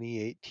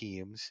 28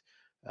 teams,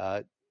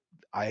 I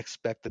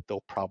expect that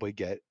they'll probably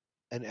get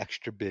an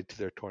extra bid to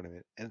their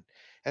tournament, and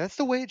that's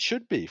the way it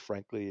should be.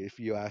 Frankly, if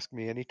you ask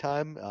me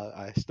anytime,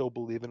 I still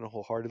believe in it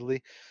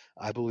wholeheartedly.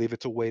 I believe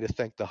it's a way to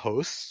thank the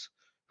hosts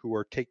who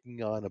are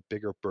taking on a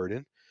bigger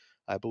burden.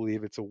 I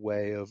believe it's a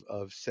way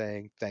of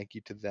saying thank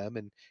you to them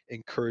and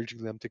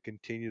encouraging them to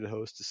continue to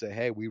host, to say,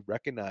 hey, we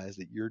recognize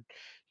that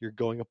you're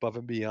going above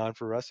and beyond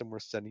for us, and we're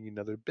sending you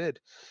another bid.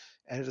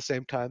 And at the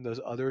same time, those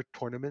other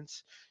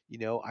tournaments,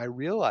 I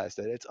realize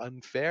that it's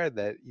unfair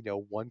that,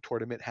 one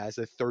tournament has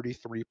a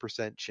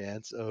 33%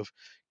 chance of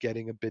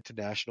getting a bid to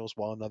nationals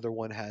while another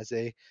one has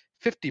a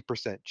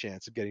 50%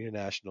 chance of getting to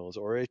nationals,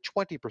 or a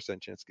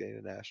 20% chance of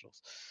getting to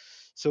nationals.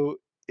 So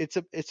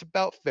it's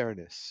about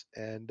fairness,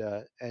 and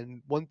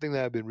one thing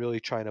that I've been really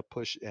trying to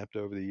push AMTA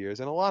over the years,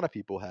 and a lot of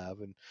people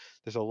have, and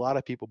there's a lot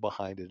of people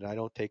behind it, and I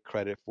don't take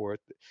credit for it.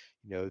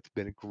 It's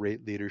been a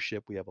great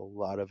leadership. We have a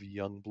lot of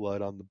young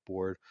blood on the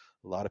board,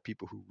 a lot of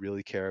people who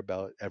really care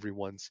about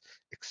everyone's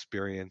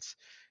experience.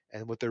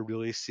 And what they're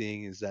really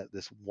seeing is that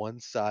this one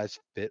size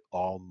fit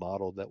all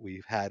model that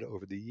we've had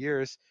over the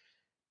years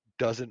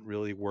doesn't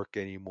really work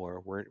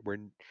anymore. We're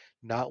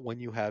not when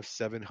you have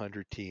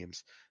 700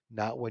 teams,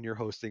 not when you're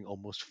hosting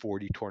almost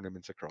 40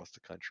 tournaments across the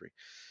country.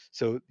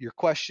 So your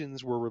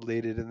questions were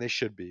related, and they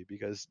should be,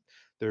 because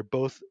they're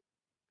both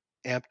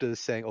AMTA is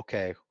saying,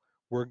 okay,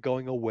 we're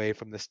going away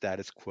from the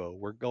status quo.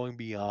 We're going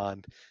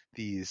beyond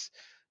these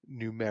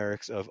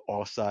numerics of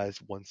all size,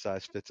 one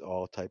size fits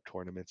all type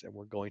tournaments, and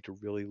we're going to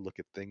really look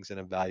at things and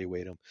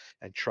evaluate them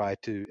and try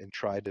to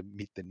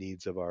meet the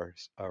needs of our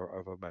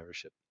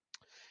membership.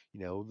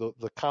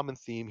 The common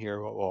theme here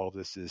of all of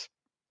this is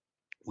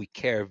we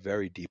care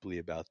very deeply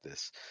about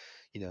this.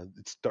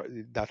 It's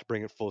not to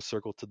bring it full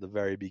circle to the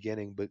very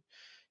beginning, but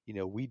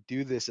we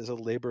do this as a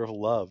labor of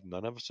love.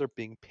 None of us are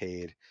being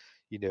paid.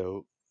 You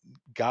know,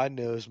 God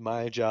knows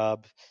my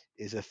job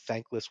is a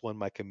thankless one.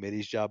 My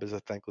committee's job is a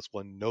thankless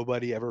one.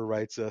 Nobody ever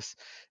writes us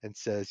and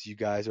says, you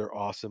guys are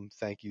awesome.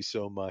 Thank you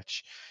so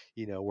much.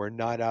 We're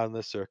not out on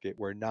the circuit.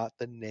 We're not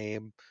the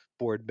name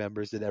board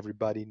members that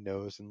everybody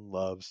knows and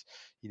loves.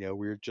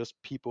 We're just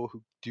people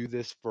who do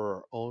this for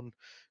our own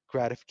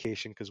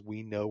gratification because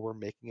we know we're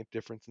making a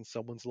difference in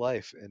someone's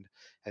life,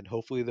 and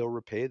hopefully they'll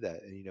repay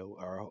that. And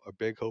our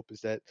big hope is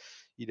that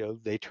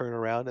they turn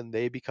around and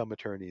they become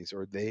attorneys,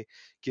 or they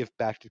give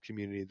back to the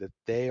community, that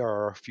they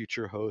are our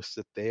future hosts,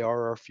 that they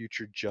are our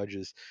future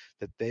judges,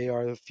 that they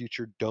are the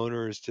future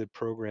donors to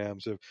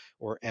programs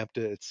or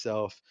AMTA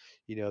itself,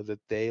 that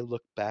they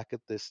look back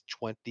at this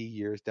 20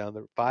 years down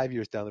 5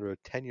 years down the road,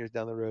 10 years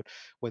down the road,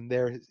 when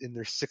they're in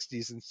their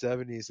 60s and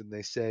 70s, and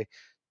they say,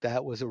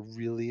 that was a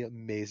really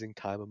amazing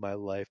time of my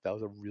life. That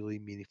was a really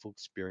meaningful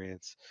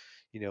experience.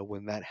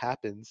 When that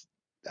happens,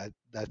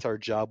 that's our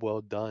job well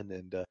done.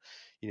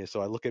 And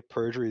so I look at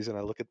perjuries and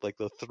I look at like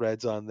the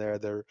threads on there.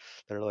 They're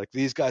like,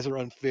 these guys are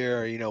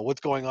unfair.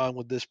 What's going on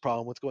with this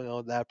problem? What's going on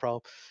with that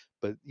problem?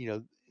 But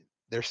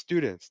they're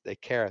students. They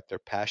care. They're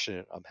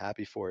passionate. I'm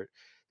happy for it.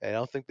 And I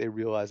don't think they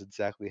realize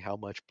exactly how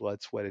much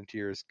blood, sweat, and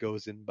tears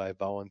goes in by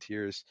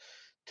volunteers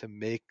to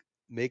make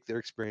their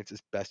experience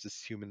as best as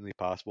humanly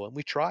possible. And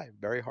we try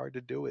very hard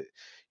to do it.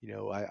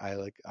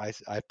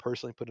 I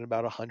personally put in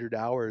about 100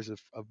 hours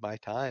of my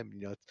time.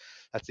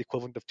 That's the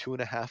equivalent of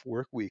 2.5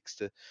 work weeks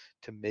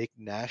to make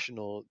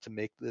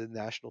the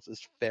nationals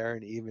as fair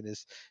and even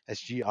as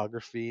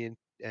geography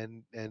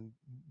and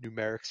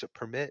numerics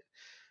permit.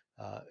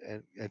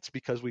 And it's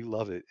because we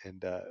love it,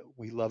 and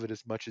we love it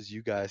as much as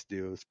you guys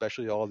do,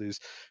 especially all these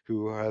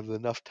who have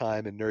enough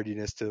time and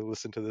nerdiness to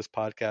listen to this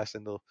podcast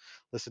and to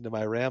listen to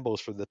my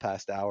rambles for the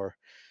past hour.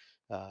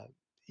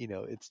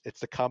 It's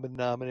the common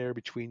denominator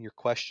between your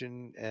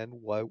question and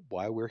why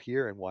we're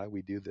here and why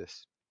we do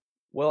this.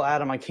 Well,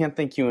 Adam, I can't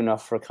thank you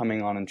enough for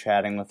coming on and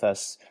chatting with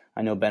us.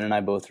 I know Ben and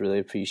I both really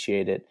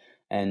appreciate it.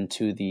 And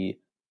to the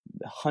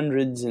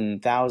hundreds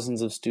and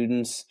thousands of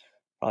students,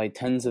 probably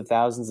tens of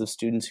thousands of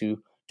students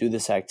who do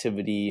this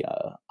activity,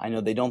 I know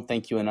they don't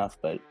thank you enough,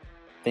 but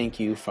thank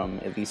you from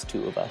at least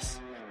two of us.